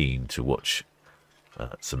quite keen to watch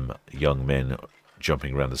some young men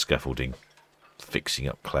jumping around the scaffolding, fixing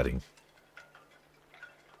up cladding.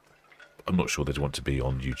 I'm not sure they'd want to be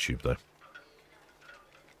on YouTube, though.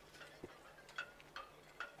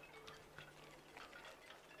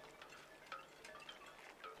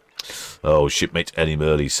 Shipmate Ellie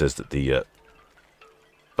Murley says that the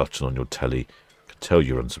button on your telly can tell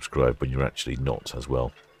you're unsubscribed when you're actually not as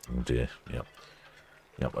well. Oh dear, yeah.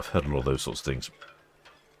 Yep, I've heard a lot of those sorts of things.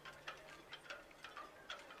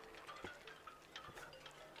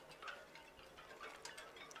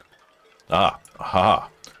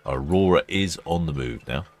 Aurora is on the move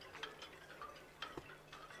now.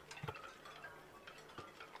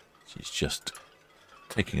 She's just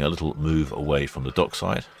taking a little move away from the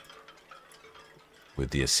dockside,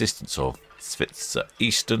 with the assistance of Svitzer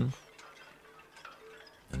Eastern,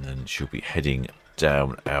 and then she'll be heading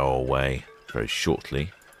down our way very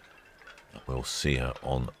shortly. We'll see her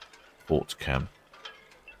on port cam,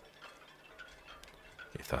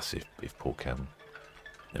 if port cam.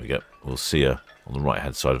 There we go. We'll see her on the right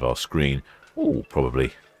hand side of our screen. Oh,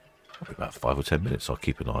 probably about 5 or 10 minutes. I'll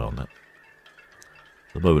keep an eye on that.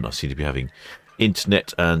 At the moment I seem to be having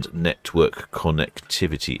internet and network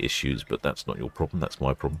connectivity issues, but that's not your problem, that's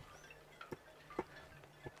my problem.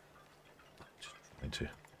 Just trying to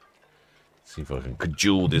see if I can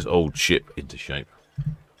cajole this old ship into shape.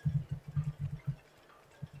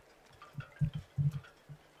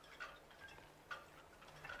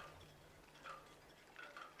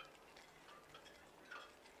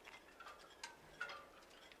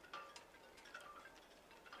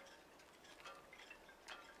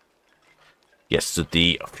 Yes, so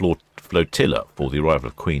the flotilla for the arrival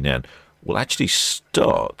of Queen Anne will actually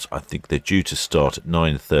start, I think they're due to start at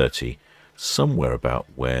 9:30, somewhere about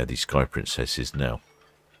where the Sky Princess is now.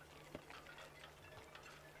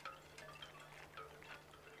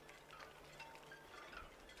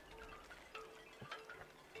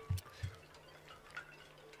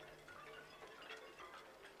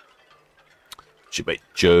 Shipmate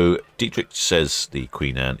Joe Dietrich says the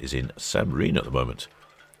Queen Anne is in San Marino at the moment.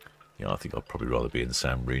 Yeah, I think I'd probably rather be in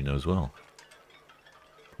San Marino as well.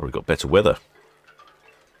 Probably got better weather.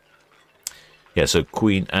 Yeah, so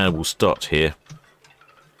Queen Anne will start here.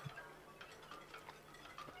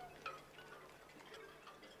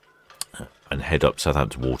 And head up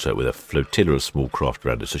Southampton water with a flotilla of small craft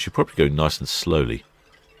around her. So she'll probably go nice and slowly.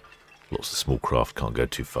 Lots of small craft can't go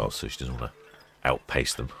too fast, so she doesn't want to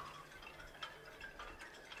outpace them.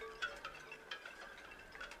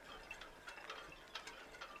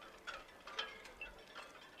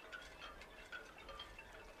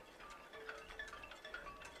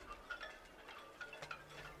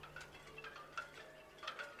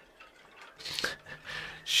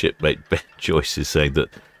 Shipmate Ben Joyce is saying that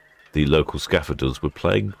the local scaffolders were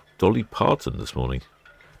playing Dolly Parton this morning.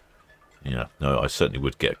 Yeah, no, I certainly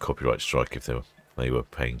would get a copyright strike if they were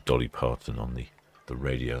playing Dolly Parton on the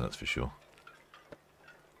radio, that's for sure.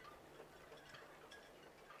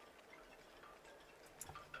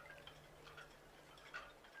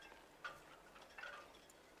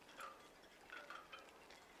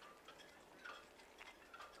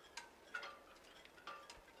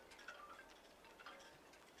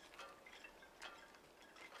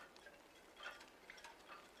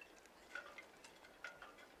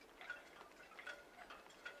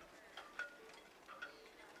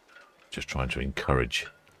 Just trying to encourage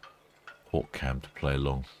Port Cam to play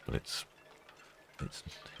along, but it's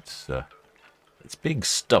being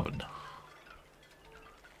stubborn.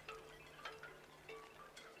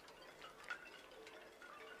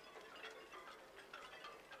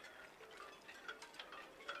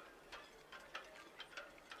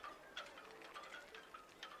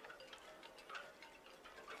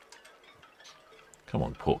 Come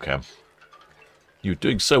on, Port Cam. You were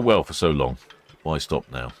doing so well for so long. Why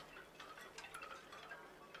stop now?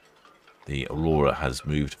 The Aurora has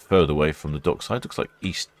moved further away from the dockside. Looks like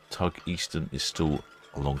Tug Eastern is still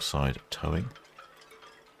alongside towing.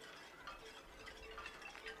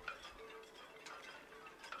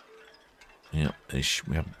 Yeah,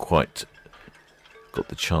 we haven't quite got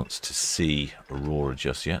the chance to see Aurora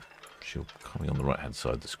just yet. She'll be coming on the right hand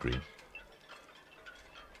side of the screen.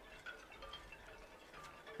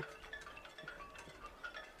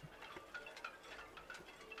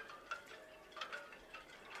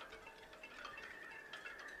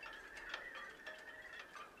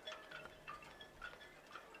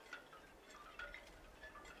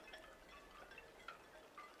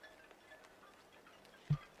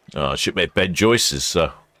 Shipmate Ben Joyce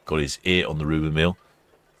has got his ear on the rumour mill.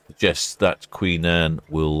 Suggests that Queen Anne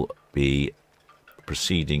will be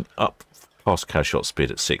proceeding up past Cashot speed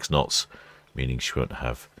at 6 knots, meaning she won't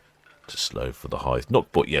have to slow for the highs.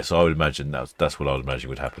 But yes, I would imagine that's what I would imagine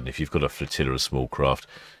would happen. If you've got a flotilla of small craft,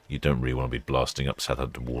 you don't really want to be blasting up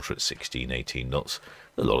Southampton water at 16, 18 knots.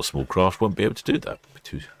 A lot of small craft won't be able to do that.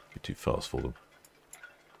 It'd be too fast for them.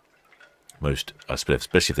 Most, I suppose,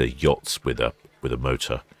 especially if they're yachts with a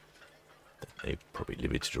motor, they're probably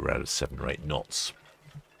limited around 7 or 8 knots.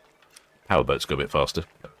 Powerboats go a bit faster.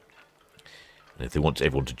 And if they want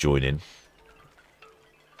everyone to join in,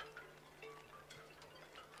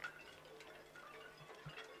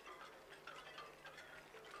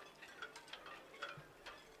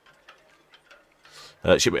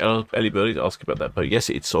 Ellie Birdie ask about that boat. Yes,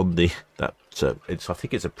 it's on I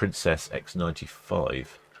think it's a Princess X95.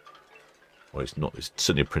 Well, it's not. It's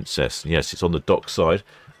certainly a Princess. Yes, it's on the dock side.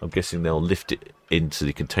 I'm guessing they'll lift it into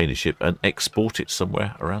the container ship and export it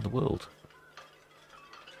somewhere around the world.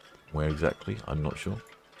 Where exactly? I'm not sure.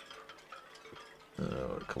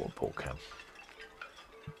 Come on, Port Cam.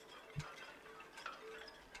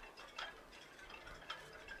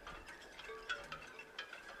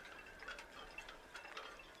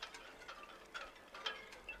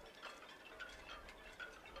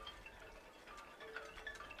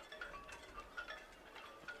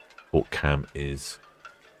 Port Cam is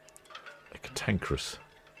a cantankerous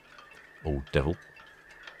old devil.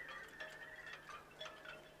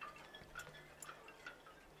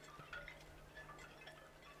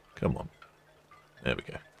 Come on. There we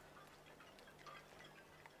go.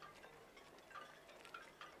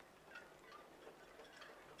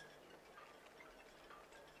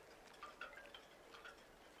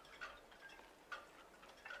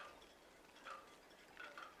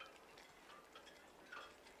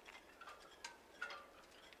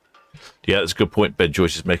 Yeah, that's a good point Ben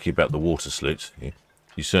Joyce is making about the water salute.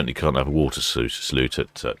 You certainly can't have a water salute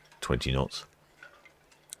at 20 knots.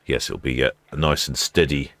 Yes, it'll be a nice and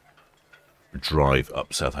steady drive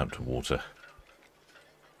up Southampton water.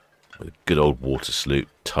 With a good old water salute,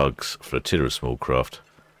 tugs, flotilla of small craft.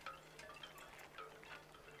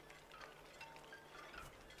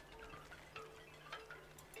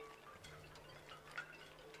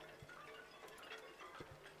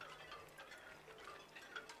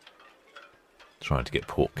 Trying to get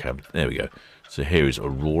port cam. There we go. So here is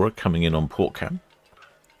Aurora coming in on port cam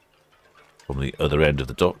from the other end of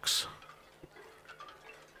the docks.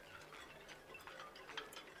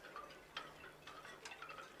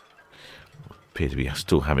 Appear to be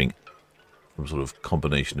still having some sort of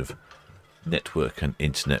combination of network and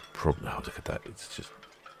internet problem. Oh, look at that. It's just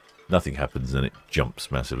nothing happens and it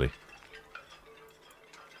jumps massively.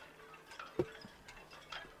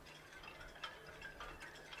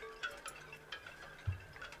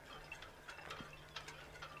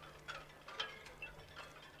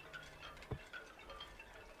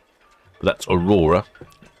 But that's Aurora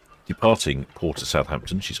departing Port of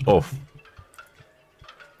Southampton. She's off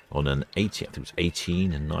on an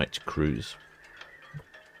 18 night cruise.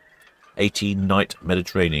 18 night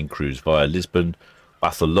Mediterranean cruise via Lisbon,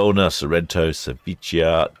 Barcelona, Sorrento,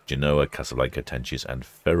 Sevilla, Genoa, Casablanca, Tangiers and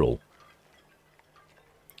Ferrol.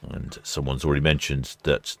 And someone's already mentioned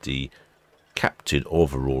that the captain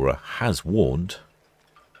of Aurora has warned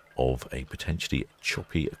of a potentially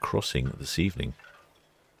choppy crossing this evening.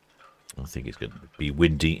 I think it's going to be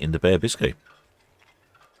windy in the Bay of Biscay.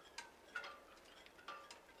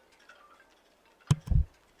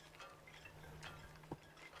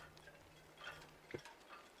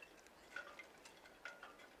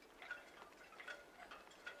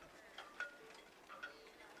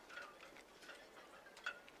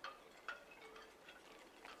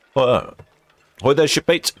 Hi there,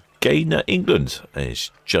 shipmate. Gainer England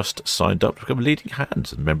is just signed up to become a leading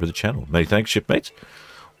hand and member of the channel. Many thanks, shipmate.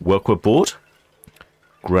 Welcome aboard.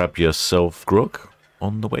 Grab yourself grog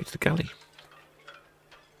on the way to the galley.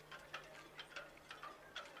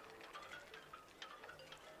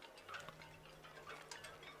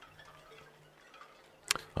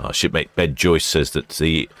 Shipmate Ben Joyce says that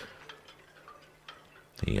the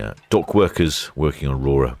dock workers working on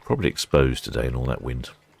Aurora probably exposed today in all that wind.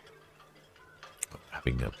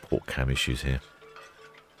 Having port cam issues here.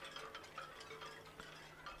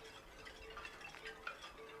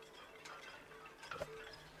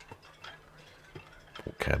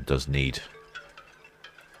 Port cam does need...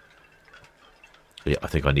 Yeah, I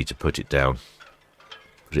think I need to put it down.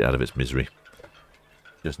 Put it out of its misery.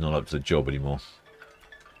 Just not up to the job anymore.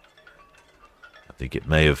 I think it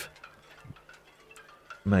may have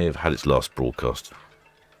had its last broadcast.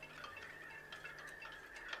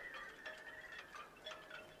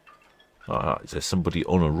 Is there somebody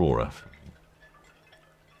on Aurora?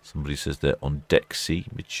 Somebody says they're on deck C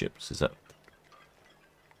midships. Is that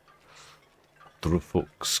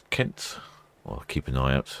Drufux Kent? Well, I'll keep an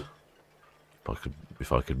eye out.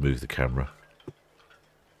 If I could move the camera.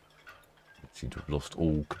 I seem to have lost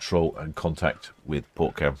all control and contact with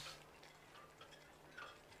port cam.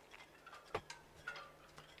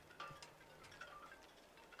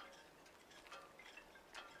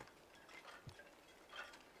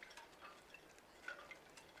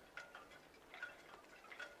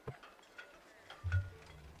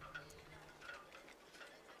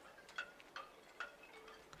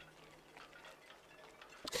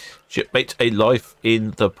 Shipmate, a life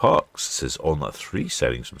in the parks, says on 3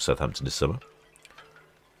 sailings from Southampton this summer.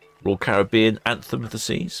 Royal Caribbean, Anthem of the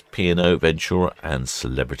Seas, P&O, Ventura and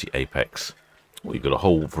Celebrity Apex. Well, you've got a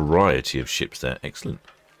whole variety of ships there. Excellent.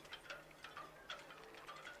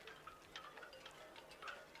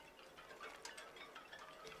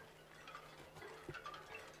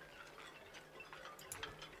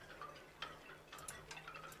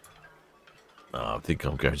 I think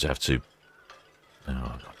I'm going to have to... No,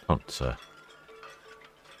 I can't.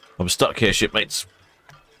 I'm stuck here, shipmates.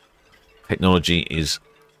 Technology is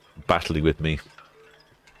battling with me.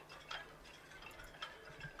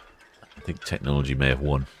 I think technology may have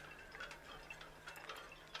won.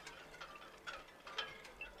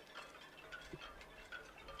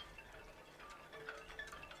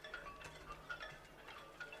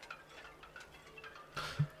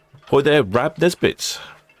 Hi there, Rab Nesbit.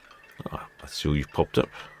 Oh, I see you've popped up.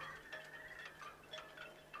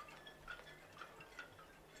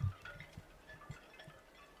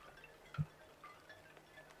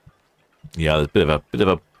 Yeah, there's a bit of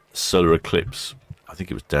a solar eclipse. I think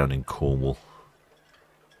it was down in Cornwall.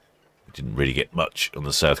 We didn't really get much on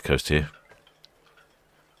the south coast here.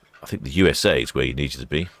 I think the USA is where you needed to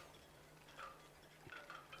be.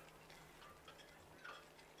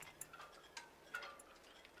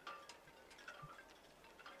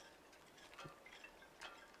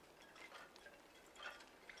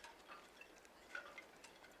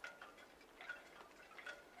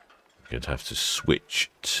 Going to have to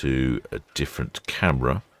switch to a different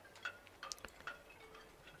camera.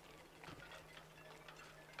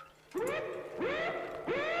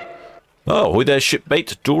 Oh, hi there,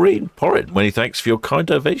 shipmate Doreen Porritt. Many thanks for your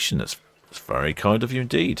kind ovation. That's very kind of you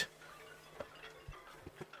indeed.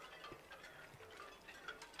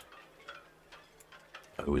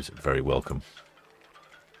 Always very welcome.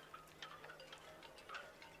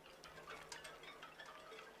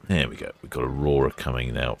 There we go. We've got Aurora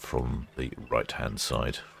coming now from the right-hand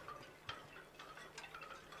side.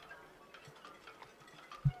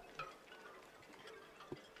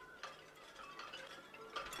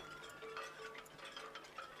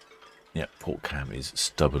 Yeah, port cam is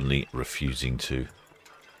stubbornly refusing to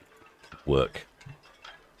work.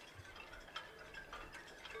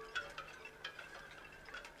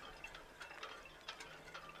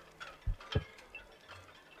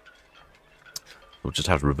 We'll just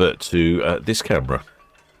have to revert to this camera,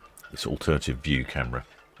 this alternative view camera.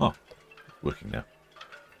 Oh, working now.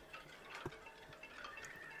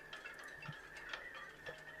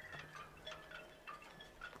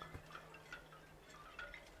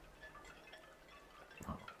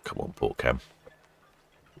 Oh, come on, port cam.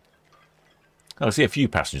 Oh, I see a few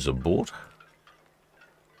passengers on board.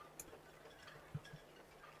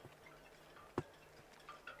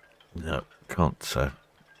 No, can't.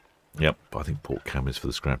 Yep, I think port cam is for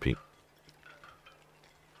the scrap heap.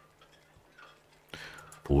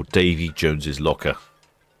 For Davy Jones's locker.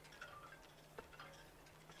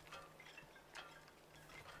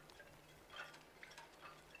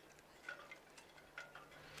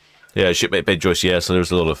 Yeah, shipmate Ben Joyce. Yeah, so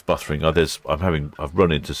there's a lot of buffering. I've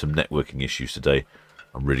run into some networking issues today.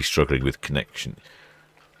 I'm really struggling with connection.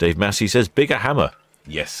 Dave Massey says bigger hammer.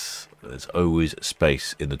 Yes, there's always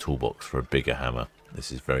space in the toolbox for a bigger hammer. This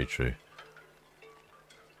is very true.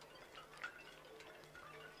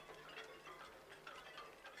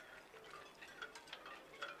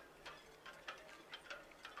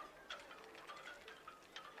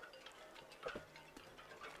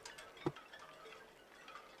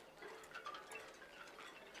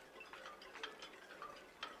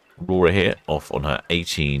 Aurora here, off on her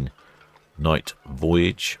 18-night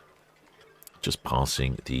voyage. Just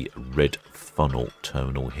passing the Red Funnel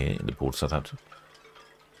terminal here in the port of Southampton.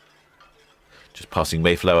 Just passing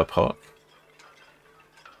Mayflower Park.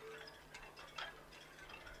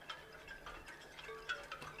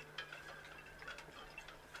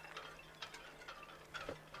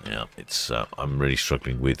 Yeah, it's. I'm really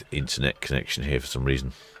struggling with internet connection here for some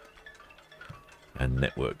reason, and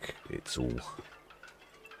network. It's all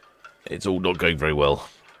not going very well.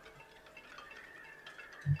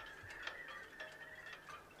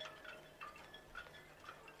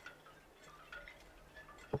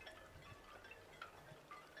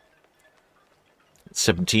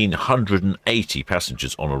 $1,780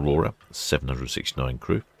 passengers on Aurora, 769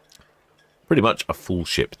 crew. Pretty much a full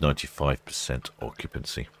ship, 95%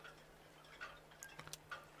 occupancy.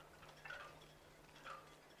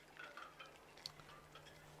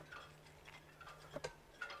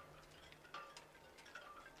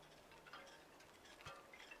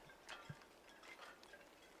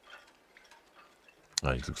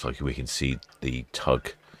 It looks like we can see the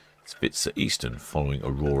tug Spitzer Eastern following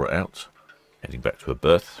Aurora out, heading back to her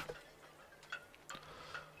berth.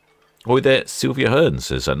 Oi there, Sylvia Hearn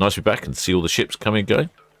says, nice to be back and see all the ships coming and going.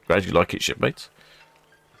 Glad you like it, shipmates.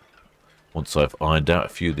 Once I've ironed out a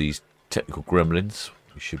few of these technical gremlins,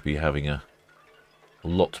 we should be having a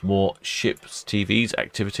lot more ships TVs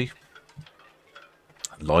activity.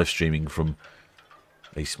 Live streaming from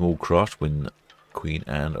a small craft when Queen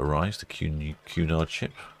Anne arrives, the Cunard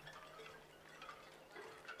ship.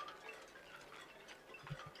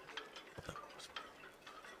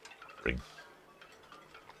 Ring.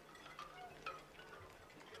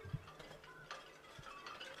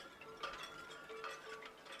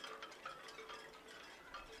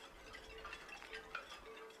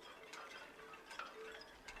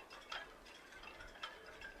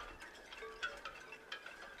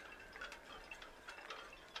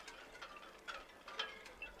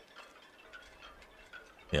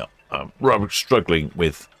 Yeah, I'm rather struggling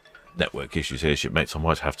with network issues here, shipmates. I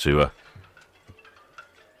might have to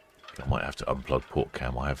unplug port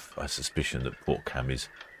cam. I have a suspicion that port cam is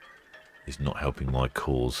not helping my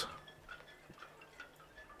cause.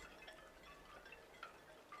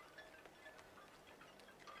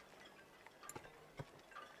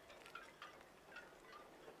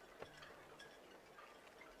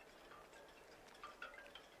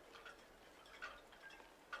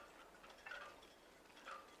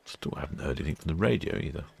 Still haven't heard anything from the radio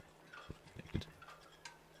either. Good.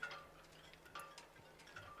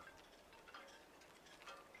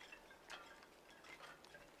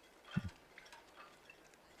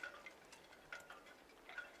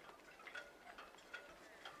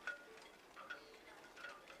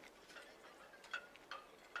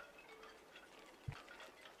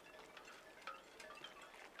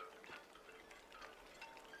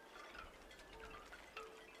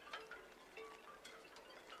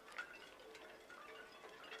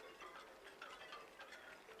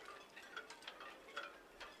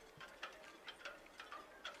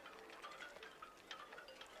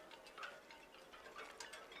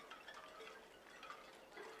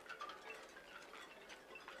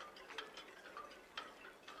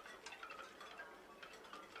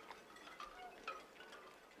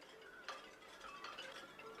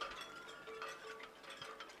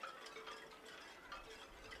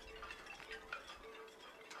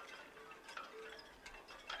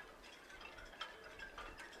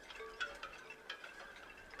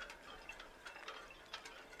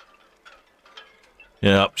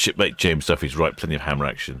 Yeah, shipmate James Duffy's right. Plenty of hammer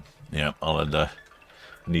action. Yeah, I'll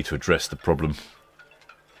need to address the problem.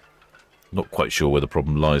 Not quite sure where the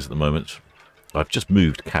problem lies at the moment. I've just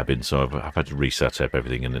moved cabin, so I've had to reset up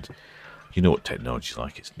everything. And you know what technology's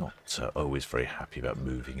like. It's not always very happy about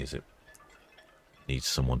moving, is it? Needs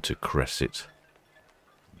someone to caress it.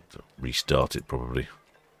 To restart it, probably.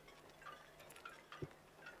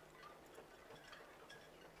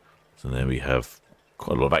 So there we have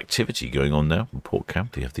quite a lot of activity going on now in Port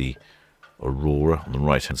Camp. They have the Aurora on the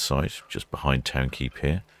right-hand side, just behind Town Quay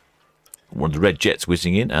Pier. One of the red jets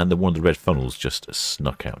whizzing in, and one of the red funnels just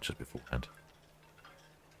snuck out just beforehand.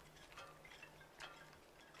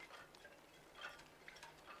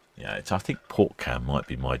 Yeah, I think Port Cam might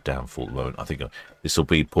be my downfall at the moment. I think this will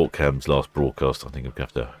be Port Cam's last broadcast. I think I'm going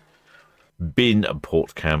to have to bin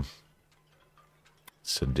Port Cam,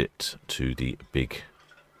 send it to the big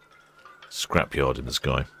scrapyard in the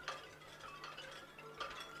sky.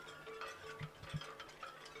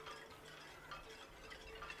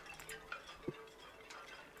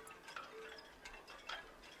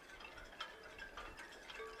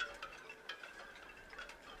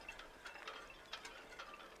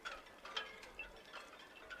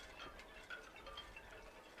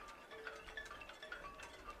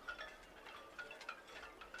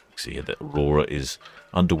 See here that Aurora is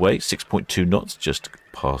underway, 6.2 knots, just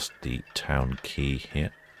past the Town Quay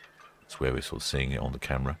here. That's where we're sort of seeing it on the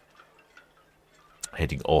camera.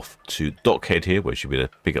 Heading off to Dockhead here, where she'll be able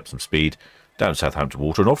to pick up some speed down Southampton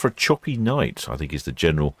water and off for a choppy night, I think is the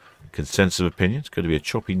general consensus of opinion. It's going to be a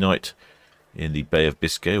choppy night in the Bay of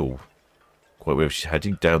Biscay, or quite wherever she's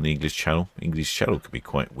heading, down the English Channel. English Channel could be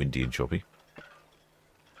quite windy and choppy.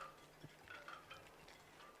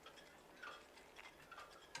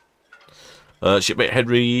 Shipmate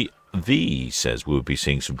Henry V says we'll be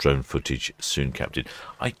seeing some drone footage soon, Captain.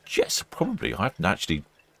 I guess probably. I haven't actually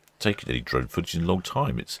taken any drone footage in a long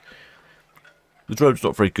time. The drone's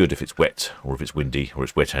not very good if it's wet, or if it's windy, or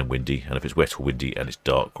it's wet and windy, and if it's wet or windy and it's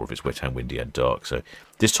dark, or if it's wet and windy and dark. So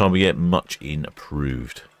this time we get much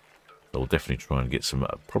improved. So we'll definitely try and get some,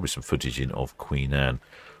 probably some footage in of Queen Anne.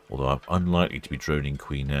 Although I'm unlikely to be droning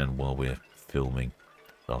Queen Anne while we're filming.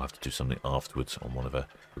 I'll have to do something afterwards on one of her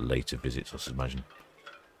later visits, I should imagine.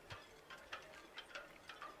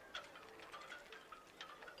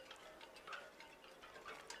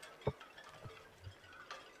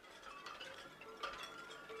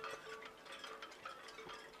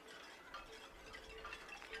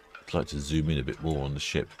 I'd like to zoom in a bit more on the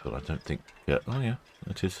ship, but I don't think... Yeah, oh yeah,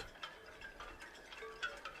 that is.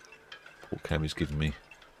 Port Cam is giving me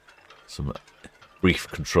some brief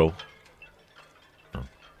control.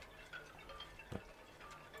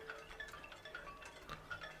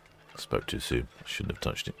 Spoke too soon. I shouldn't have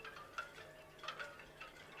touched it.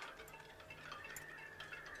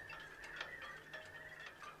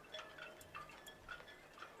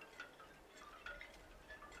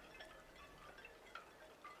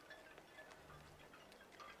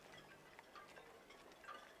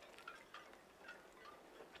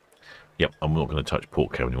 Yep, I'm not going to touch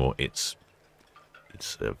Port Cam anymore. It's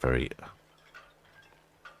very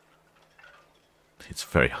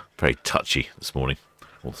touchy this morning.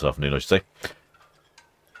 Or this afternoon, I should say.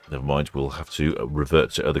 Never mind, we'll have to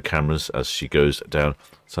revert to other cameras as she goes down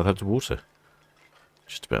Southampton water.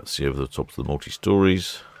 Just about to see over the tops of the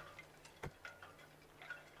multi-stories.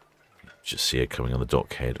 Just see her coming on the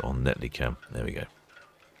dockhead on Netley Cam. There we go.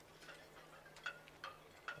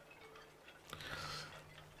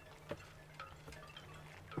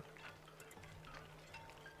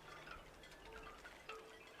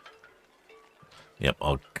 Yep,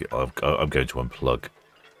 I'm going to unplug.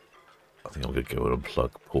 I think I'm going to go and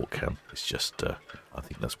unplug port cam. It's just, I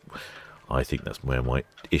think that's where my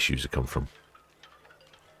issues have come from.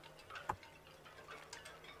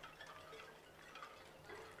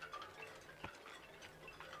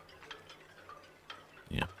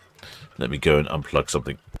 Yeah, let me go and unplug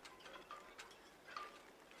something.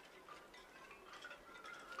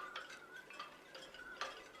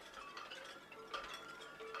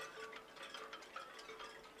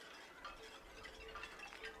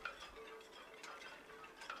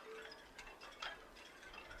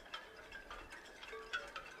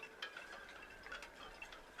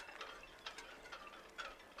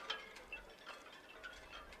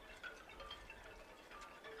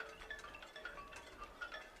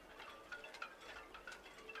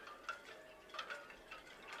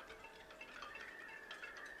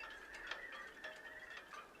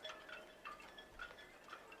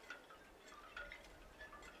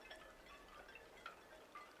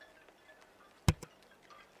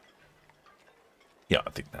 Yeah, I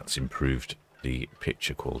think that's improved the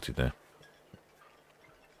picture quality there.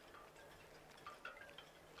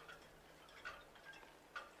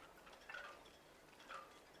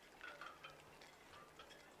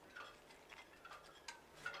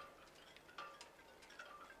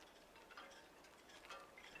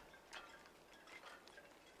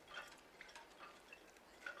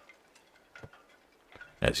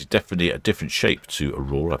 It's definitely a different shape to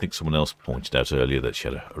Aurora. I think someone else pointed out earlier that she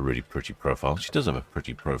had a really pretty profile. She does have a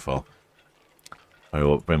pretty profile.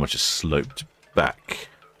 Very much a sloped back.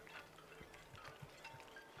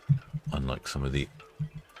 Unlike some of the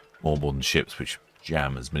more modern ships which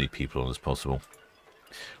jam as many people on as possible.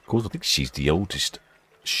 Of course, I think she's the oldest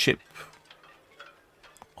ship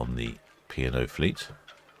on the P&O fleet.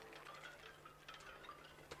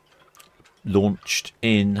 Launched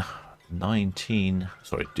in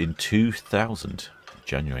 2000,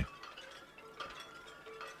 January.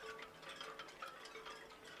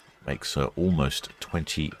 Makes her almost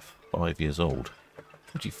 25 years old.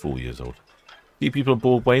 24 years old. Few people on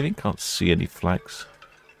board waving, can't see any flags.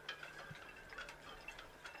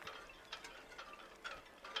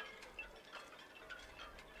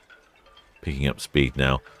 Picking up speed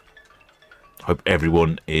now. Hope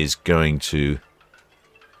everyone is going to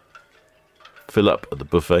fill up at the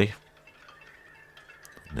buffet.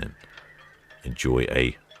 And then enjoy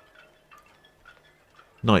a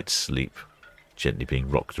night's sleep, gently being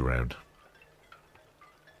rocked around.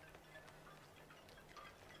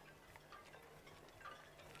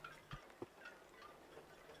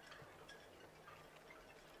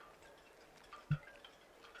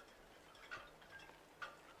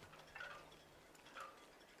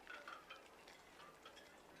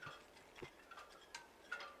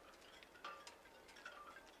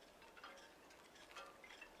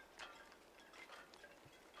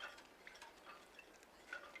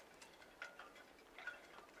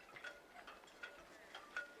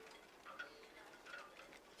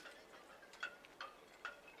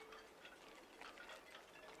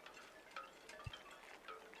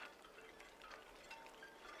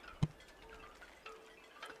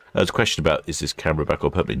 There's a question about, is this camera back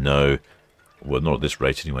up permanently? No. Well, not at this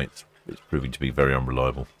rate anyway. It's proving to be very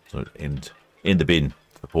unreliable. So in the bin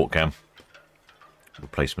for the port cam.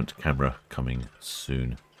 Replacement camera coming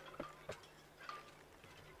soon.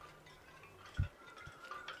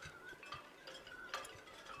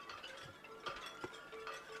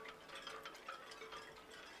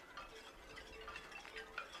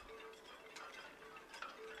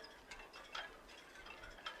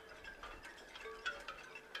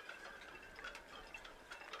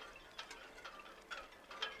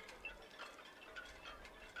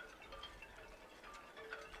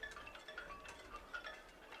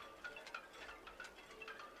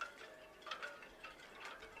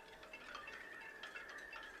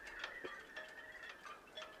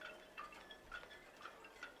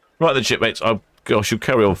 Right then, shipmates, I shall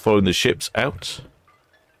carry on following the ships out.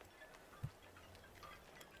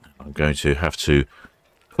 I'm going to have to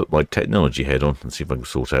put my technology head on and see if I can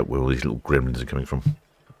sort out where all these little gremlins are coming from.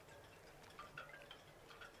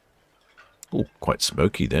 Oh, quite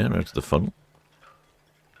smoky there out of the funnel.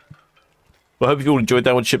 Well, I hope you all enjoyed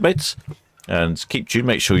that one, shipmates. And keep tuned,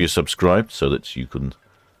 make sure you're subscribed so that you can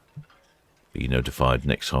be notified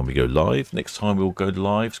next time we go live. Next time we'll go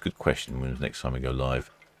live, it's a good question. When is next time we go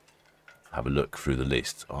live? Have a look through the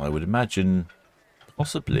list. I would imagine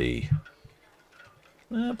possibly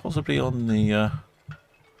on the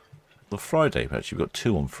Friday. Actually, we've got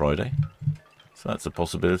 2 on Friday, so that's a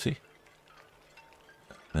possibility.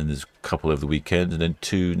 Then there's a couple over the weekend, and then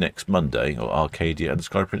 2 next Monday, or Arcadia and the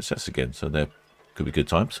Sky Princess again. So they're could be a good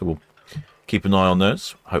time. So we'll keep an eye on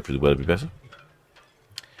those. Hopefully the weather will be better.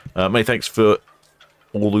 Many thanks for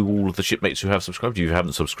all of the shipmates who have subscribed. If you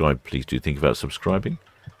haven't subscribed, please do think about subscribing.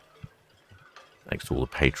 Thanks to all the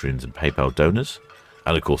patrons and PayPal donors.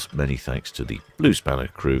 And of course, many thanks to the Blue Spanner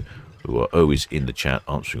crew who are always in the chat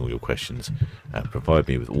answering all your questions and provide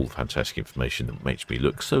me with all the fantastic information that makes me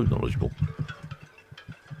look so knowledgeable.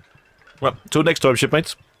 Well, till next time,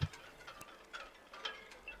 shipmates.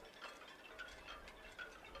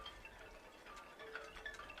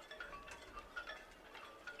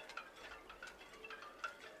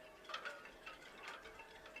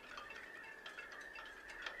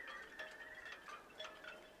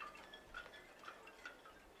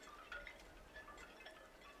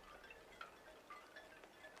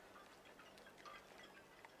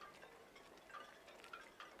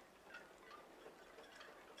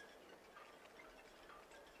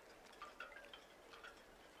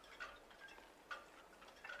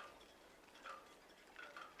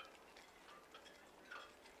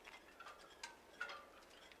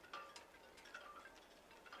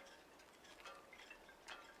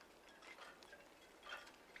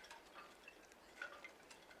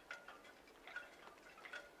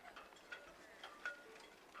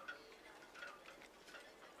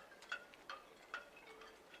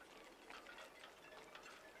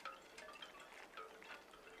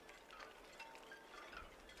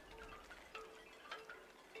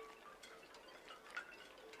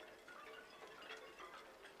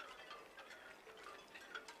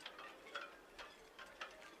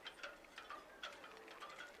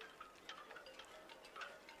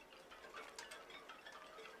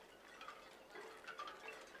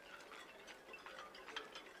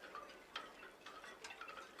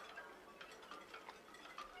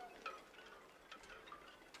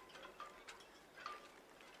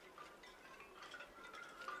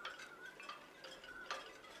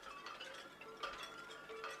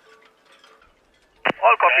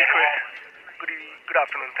 All copy, Chris. Good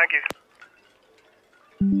afternoon. Thank you.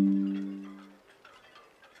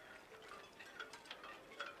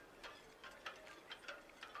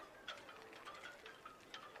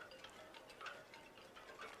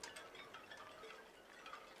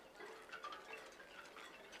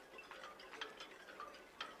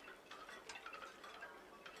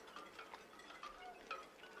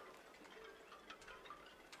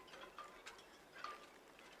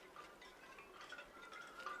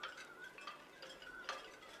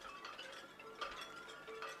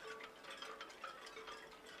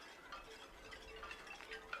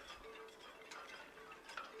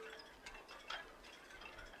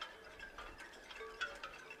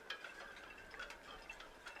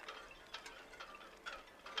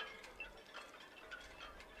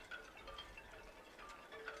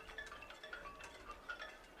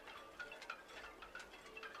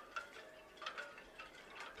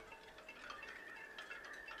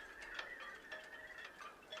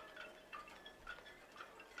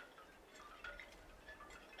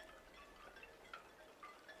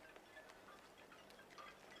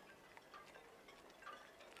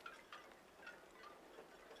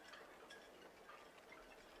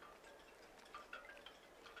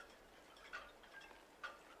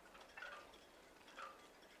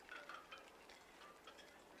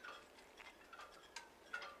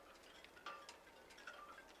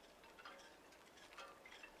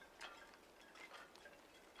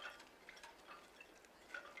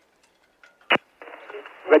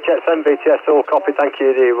 Richard 7 BTS, all copy, thank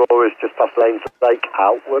you. The Aurora is just past Lanes Lake,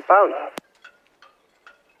 outward bound.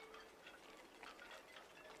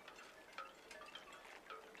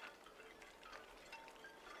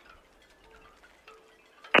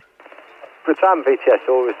 Town BTS,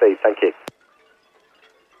 all received, thank you.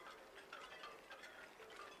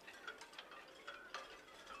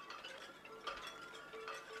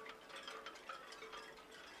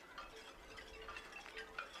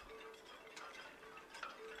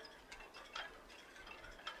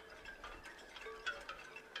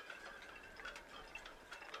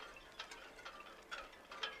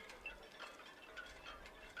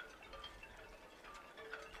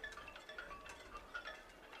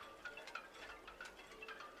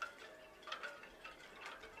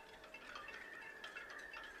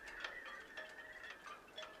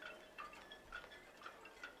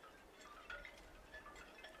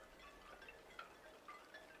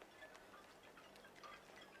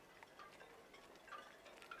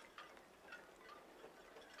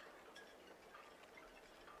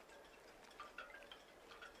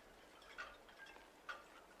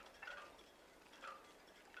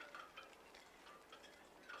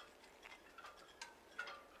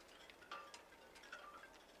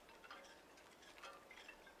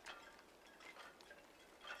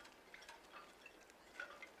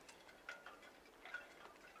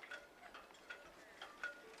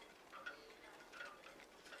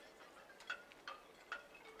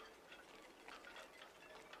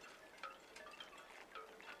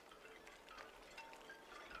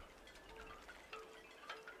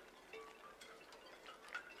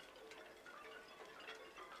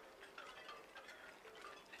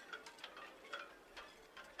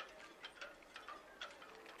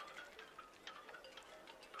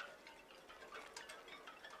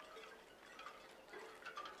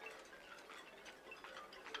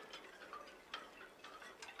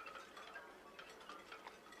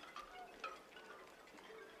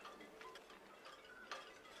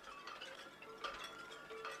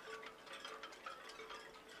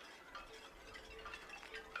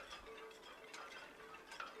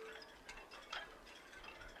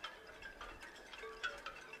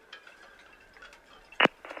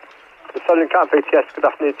 Sergeant Cat VTS, good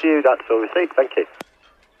afternoon to you. That's all received. Thank you.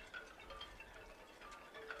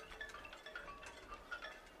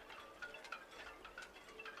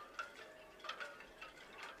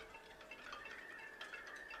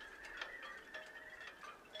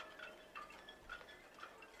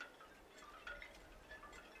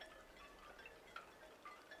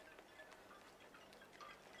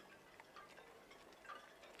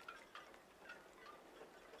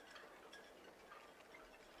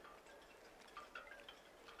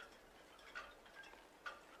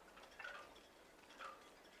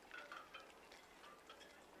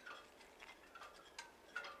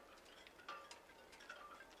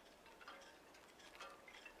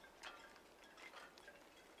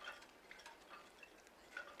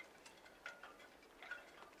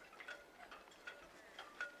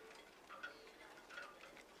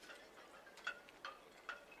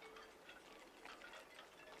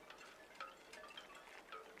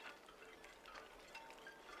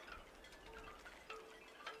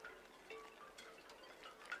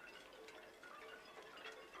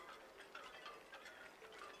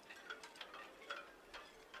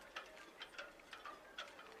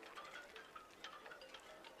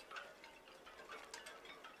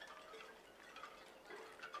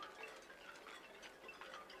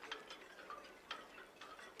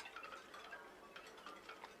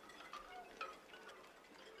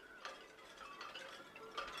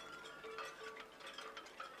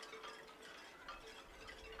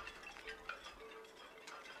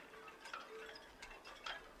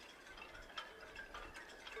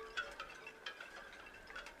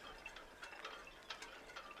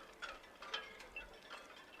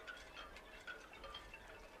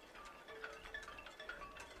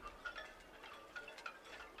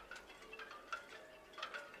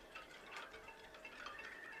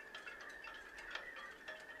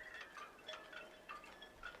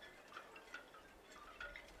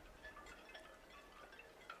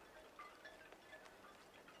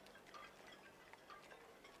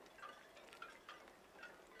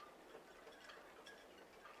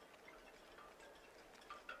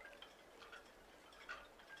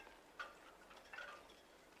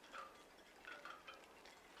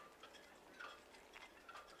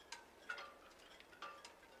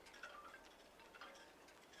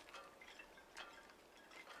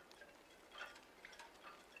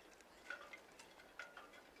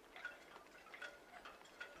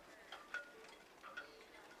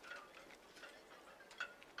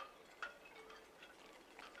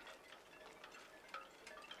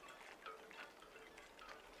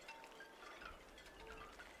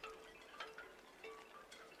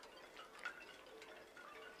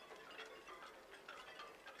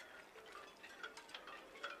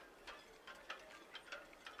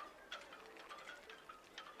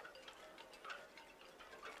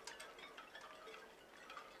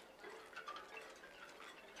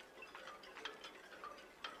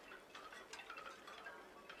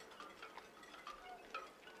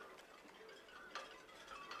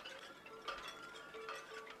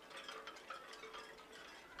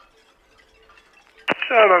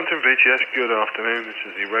 Southampton VTS, good afternoon. This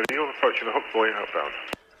is the Red Eagle approaching the Hook Boy outbound.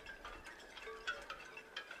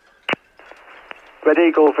 Red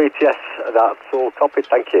Eagle VTS, that's all copied.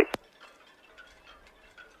 Thank you.